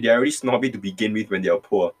not snobby. They're already snobby to begin with when they're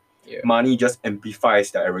poor. Yeah. Money just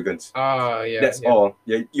amplifies their arrogance. Yeah. That's all.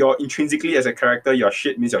 You're intrinsically as a character, your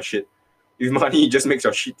shit means your shit. If money just makes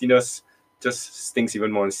your shittiness just stinks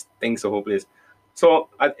even more, and stinks the whole place. So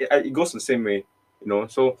it goes the same way, you know.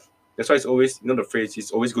 So that's why it's always, you know, the phrase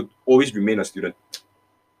is always good. Always remain a student.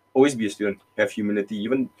 Always be a student. Have humility.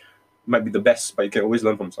 Even might be the best, but you can always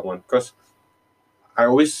learn from someone. Because I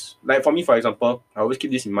always, like for me, for example, I always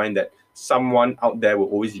keep this in mind that someone out there will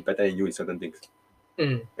always be better than you in certain things.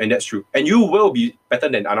 And that's true. And you will be better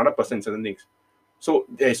than another person in certain things. So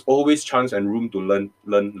there's always chance and room to learn.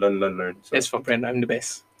 So, As for Brent, I'm the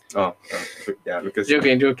best. Yeah, because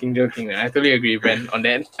Joking. I totally agree, Brent, on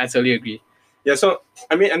that. I totally agree. Yeah, so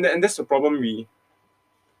I mean, and that's the problem we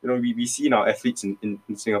see in our athletes in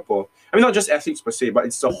Singapore. I mean, not just athletes per se, but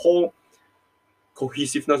it's the whole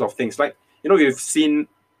cohesiveness of things. Like, you know, we've seen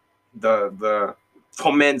the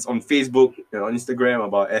comments on Facebook, you know, on Instagram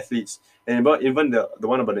about athletes, and about even the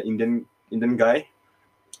one about the Indian guy.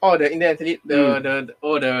 Oh, the Indian athlete, the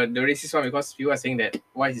racist one, because people are saying that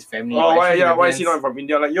why is his family? Oh, why is he not from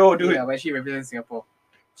India? Like, yo, dude. Yeah, why she represents Singapore?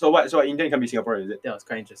 So what? So Indian can be Singaporean, is it? That was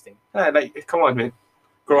quite interesting. Like, come on, man,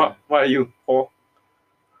 grow up. What are you? Come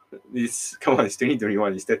on, it's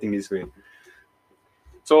 2021. You still think this way.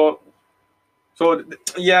 So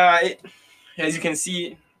yeah, as you can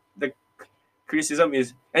see, the criticism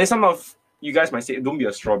is, and some of you guys might say, don't be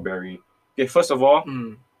a strawberry. Okay, first of all, if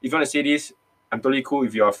you want to say this, I'm totally cool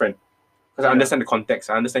if you're a friend, because I understand the context,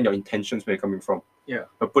 I understand your intentions where you're coming from. Yeah.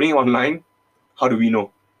 But putting it online, how do we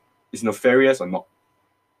know? It's nefarious or not?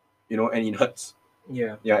 You know, and it hurts.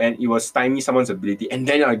 Yeah. Yeah, and it will stymie someone's ability. And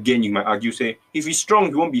then again, you might argue, say, if he's strong,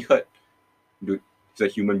 he won't be hurt. Dude, he's a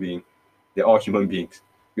human being. They're all human beings.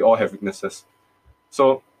 We all have weaknesses.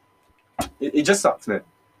 So it just sucks, man.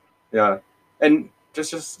 Yeah. And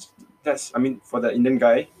just that's, I mean, for the Indian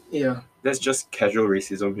guy, yeah, that's just casual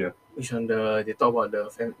racism here. Which one? They talk about the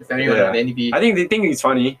family one, the NDP. I think they think it's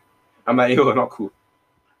funny. I'm like, yo, not cool.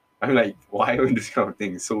 I'm like, why are you this kind of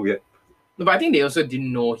thing? It's so weird. No, but I think they also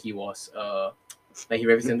didn't know he was like he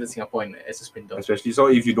represented Singapore as a sprinter. Especially so,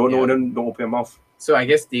 if you don't know, then don't open your mouth. So I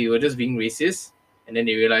guess they were just being racist, and then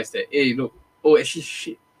they realized that, hey, look, actually,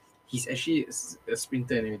 shit, he's actually a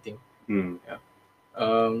sprinter and everything. Yeah.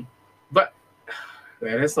 But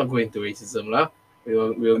well, let's not go into racism, lah.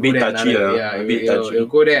 We'll go there another day. We'll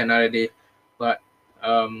go there another day. But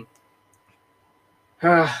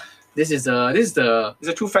this is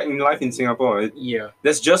a true fact in life in Singapore. Yeah.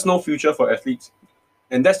 There's just no future for athletes,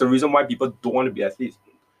 and that's the reason why people don't want to be athletes.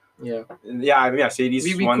 Yeah. Yeah, I mean, I say this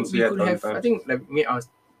once. We could have. I think like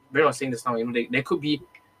Brent was saying this now. You know, there could be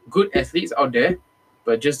good athletes out there,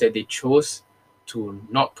 but just that they chose to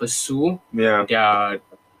not pursue their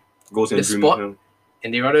goals and the dreams, sport,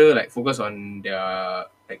 and they rather like focus on their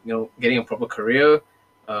getting a proper career,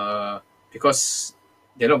 because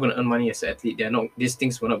they're not going to earn money as an athlete. These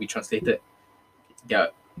things will not be translated. Their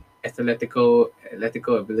athletic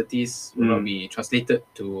abilities will not be translated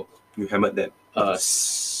to. You hammered that.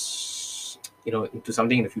 Into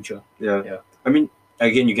something in the future. Yeah. I mean,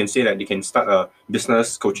 again, you can say that they can start a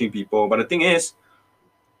business coaching people, but the thing is,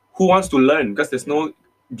 who wants to learn? Because there's no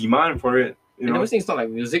demand for it. And the worst thing is not like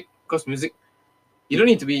music, because music, you don't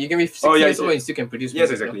need to be. You can be 6 years old and you still can produce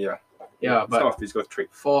music. Yes, exactly. Yeah, but it's not a physical trait.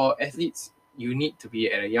 For athletes, you need to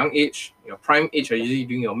be at a young age. Your prime age are usually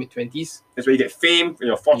during your mid-20s. That's where you get fame,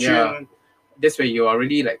 your fortune. Yeah. That's where you are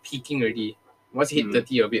really like peaking already. Once you hit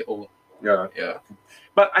 30, you're a bit old. Yeah.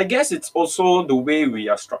 But I guess it's also the way we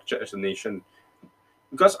are structured as a nation.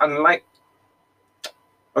 Because unlike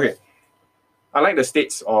the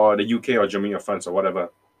States or the UK or Germany or France or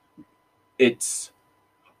whatever, it's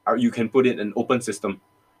you can put it in an open system.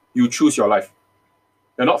 You choose your life.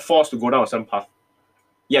 You're not forced to go down a certain path.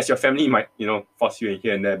 Yes, your family might, force you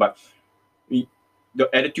here and there, but the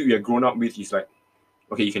attitude you have grown up with is like,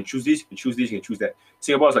 okay, you can choose this, you can choose this, you can choose that.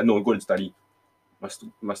 Singapore is like, no, go and study. You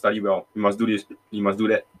must study well. You must do this. You must do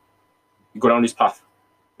that. You go down this path.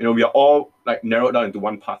 We are all like narrowed down into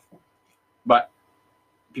one path. But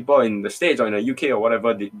people in the States or in the UK or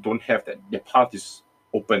whatever, they don't have that. Their path is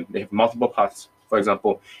open. They have multiple paths, for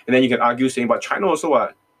example. And then you can argue saying, but China also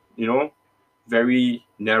are, very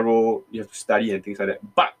narrow. You have to study and things like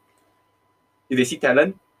that. But if they see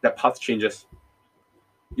talent, that path changes.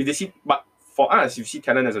 if they see, but for us, if you see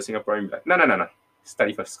talent as a Singaporean, be like, no.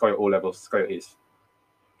 Study first, score your O levels, score your A's,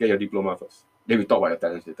 get your diploma first. Then we talk about your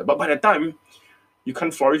talents later. But by the time you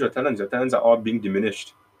can't flourish your talents are all being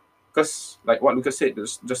diminished. Because, like what Lucas said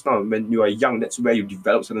just now, when you are young, that's where you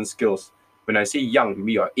develop certain skills. When I say young,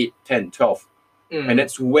 maybe you're 8, 10, 12. And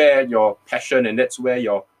that's where your passion and that's where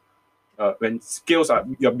your when skills are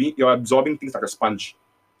you're absorbing things like a sponge.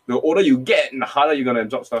 The older you get, the harder you're gonna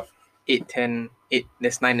absorb stuff. 8, 10, 8.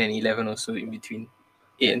 There's 9 and 11 also in between.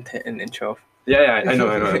 8 and 10 and 12. Yeah, I know.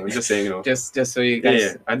 I'm just saying, you know. Just so you guys.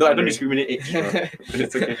 Yeah. I don't discriminate age.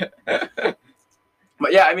 It's okay.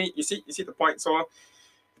 But yeah, I mean, you see the point. So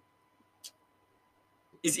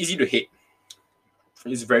it's easy to hate.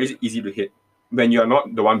 It's very easy to hate when you're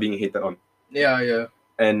not the one being hated on. Yeah.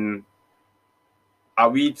 And are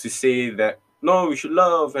we to say that no, we should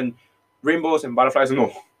love and rainbows and butterflies?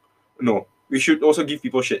 No. We should also give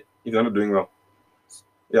people shit if they're not doing well.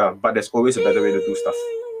 Yeah, but there's always a better way to do stuff.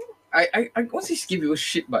 I won't say give people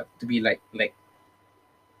shit, but to be like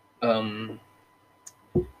I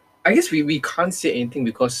guess we can't say anything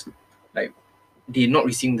because like they're not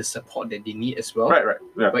receiving the support that they need as well. Right.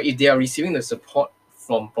 Yeah. But if they are receiving the support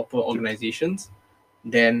from proper organizations,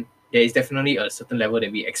 then there is definitely a certain level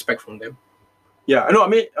that we expect from them. Yeah, I know. I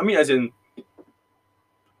mean, as in,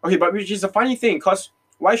 okay, but which is a funny thing, because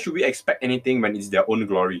why should we expect anything when it's their own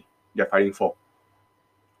glory they're fighting for?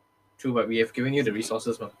 True, but we have given you the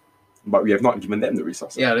resources, man. But we have not given them the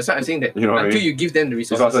resources. Yeah, that's why I'm saying that You know what I until mean? you give them the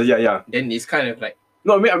resources, Yeah. then it's kind of like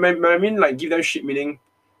No, I mean like give them shit, meaning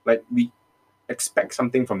like we expect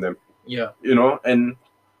something from them. yeah. You know, and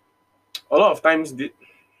a lot of times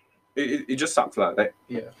it just sucks lah. Like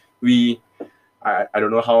I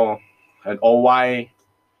don't know how and or why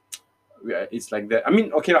it's like that. I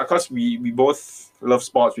mean, okay lah, cause we both love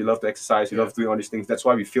sports, we love to exercise, we love doing all these things. That's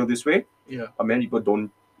why we feel this way. Yeah. But many people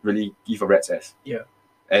don't really give a rat's ass. Yeah.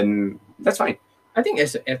 And that's fine. I think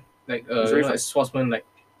as a sportsman, like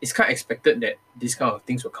it's kind of expected that these kind of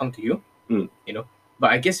things will come to you. You know,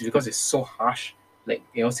 but I guess because it's so harsh, like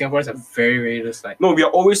Singaporeans are very, very just like. No, we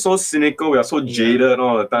are always so cynical. We are so jaded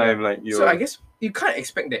all the time. Like So I guess you can't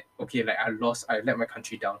expect that. Okay, like I lost, I let my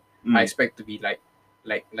country down. I expect to be like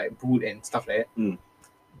booed and stuff like that.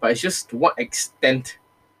 But it's just to what extent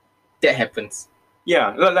that happens.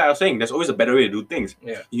 Yeah, like I was saying, there's always a better way to do things.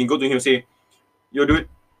 Yeah. You can go to him and say, "Yo, dude."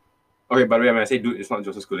 Okay, by the way, when I say dude, it's not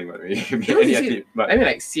Joseph Schooling, by the way. Any athlete, but I mean,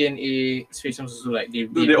 like CNA, Straits also like they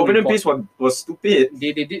the opinion piece was stupid.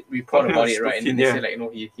 They did report about it, right? And then they yeah. said like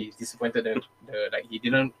he's disappointed that like he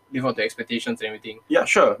didn't live up to expectations and everything. Yeah,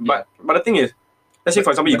 sure. But the thing is, let's say for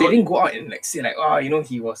example, they didn't go out and like say like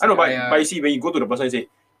he was. I know, but you see, when you go to the person and say,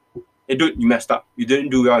 "Hey, dude, you messed up. You didn't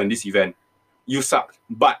do well in this event. You sucked.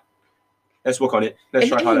 But let's work on it. Let's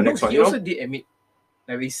try hard the next one." He also did admit,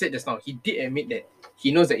 like we said just now, he did admit that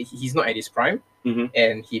he knows that he's not at his prime,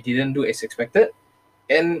 and he didn't do as expected,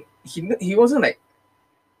 and he wasn't like.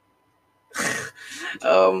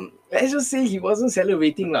 Let's just say he wasn't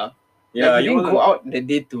celebrating lah. Yeah, like, he didn't go out the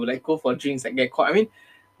day to like go for drinks, like get caught. I mean,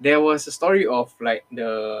 there was a story of like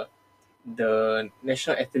the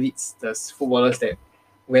national athletes, the footballers that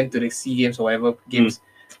went to the SEA Games or whatever games.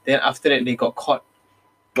 Then after that, they got caught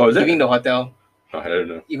leaving the hotel. I don't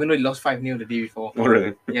know. Even though they lost 5-0 the day before. Oh,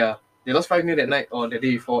 really? Yeah, they lost 5-0 that night or the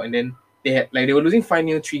day before, and then they were losing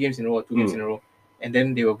 5-0 3 games in a row, 2 games in a row, and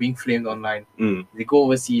then they were being flamed online. They go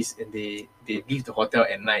overseas and they leave the hotel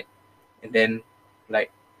at night, and then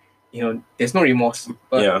like there's no remorse.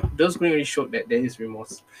 But those couldn't really show that there is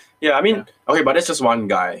remorse. Yeah, I mean, okay, but that's just one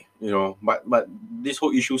guy, But this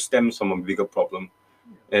whole issue stems from a bigger problem,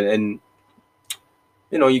 and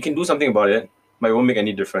you can do something about it, but it won't make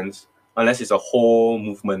any difference unless it's a whole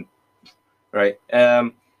movement, right?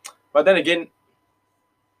 But then again,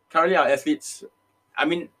 currently our athletes, I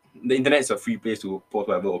mean, the internet is a free place to post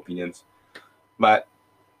whatever opinions, but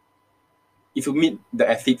if you meet the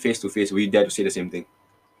athlete face to face, will you dare to say the same thing?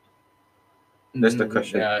 That's the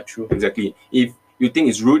question. Yeah, true. Exactly. If you think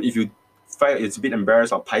it's rude, if you find it's a bit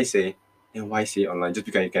embarrassed or paiseh, then why say it online? Just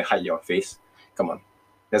because you can hide your face? Come on.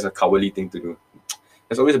 That's a cowardly thing to do.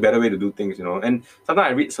 There's always a better way to do things, And sometimes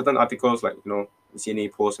I read certain articles like,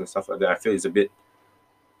 CNA posts and stuff like that. I feel it's a bit,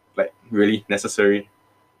 like, really necessary.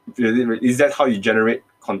 Is that how you generate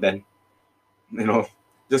content?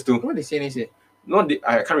 Just to... What did CNA say? No,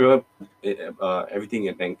 I can't remember everything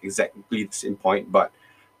at exactly the same point, but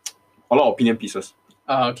a lot of opinion pieces.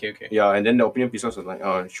 Okay. Yeah, and then the opinion pieces was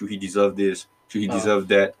like, should he deserve this? Should he deserve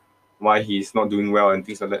that? Why he's not doing well and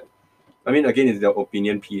things like that. I mean, again, it's the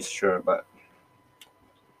opinion piece, sure, but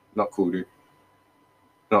not cool, dude.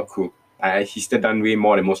 Not cool. He's still done way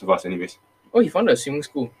more than most of us anyways. Oh, he founded a swimming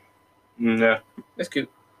school. Yeah. That's cute.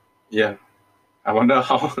 Yeah. I wonder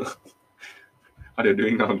how how they're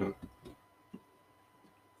doing now though.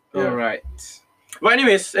 Yeah. All right. But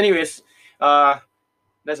anyways,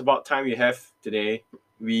 that's about time we have today.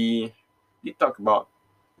 We did talk about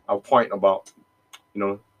our point about,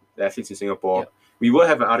 the athletes in Singapore. Yeah. We will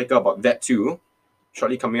have an article about that too,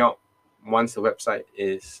 shortly coming out once the website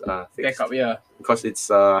is fixed. Back up, yeah. Because it's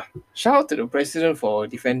Shout out to the president for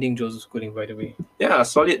defending Joseph Schooling, by the way.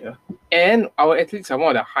 solid. Yeah. And our athletes are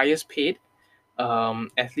one of the highest paid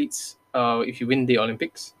athletes. If you win the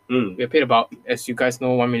Olympics, we're paid about, as you guys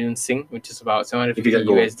know, 1 million Sing, which is about 750 If you get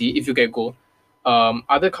gold. USD if you get gold.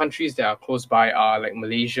 Other countries that are close by are like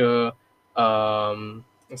Malaysia.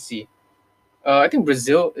 Let's see. I think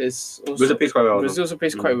Brazil is also Brazil pays quite well. Brazil also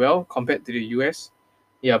pays quite well compared to the US.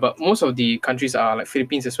 Yeah, but most of the countries are like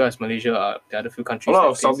Philippines as well as Malaysia are the other few A countries. lot that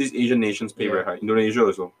of pays. Southeast Asian nations pay very high. Indonesia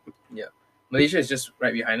also. Malaysia is just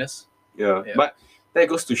right behind us. Yeah. Yeah. But that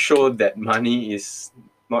goes to show that money is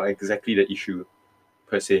not exactly the issue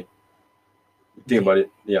per se. Think about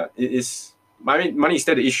it. Yeah, it is. Money is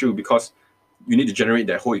still the issue because you need to generate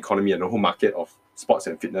that whole economy and the whole market of sports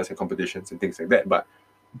and fitness and competitions and things like that. But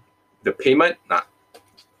the payment,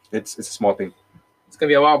 it's a small thing. It's gonna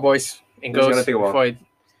be a while, boys and It's girls, gonna take a while. before it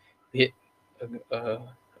hit a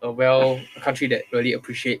country that really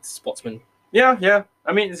appreciates sportsmen. Yeah.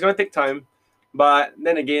 I mean, it's gonna take time, but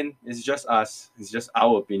then again, it's just us. It's just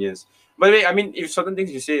our opinions. By the way, I mean, if certain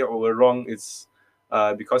things you say were wrong, it's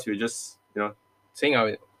because we're just Saying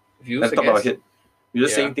our views, at the I top of our guess. head. We're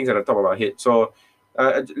just saying things at the top of our head. So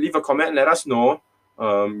leave a comment, let us know.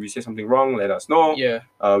 We say something wrong, let us know. Yeah.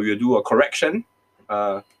 We'll do a correction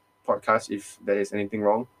podcast if there is anything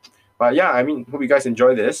wrong. But yeah, I mean, hope you guys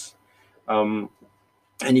enjoy this. And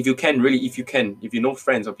if you can, if you know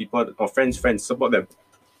friends or people or friends, support them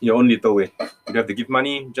in your own little way. You don't have to give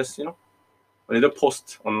money, just a little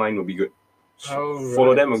post online will be good.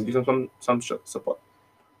 Follow them and give them some support.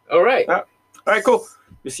 All right. All right, cool.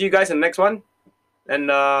 We'll see you guys in the next one.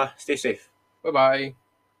 And stay safe. Bye-bye.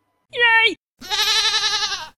 Yay!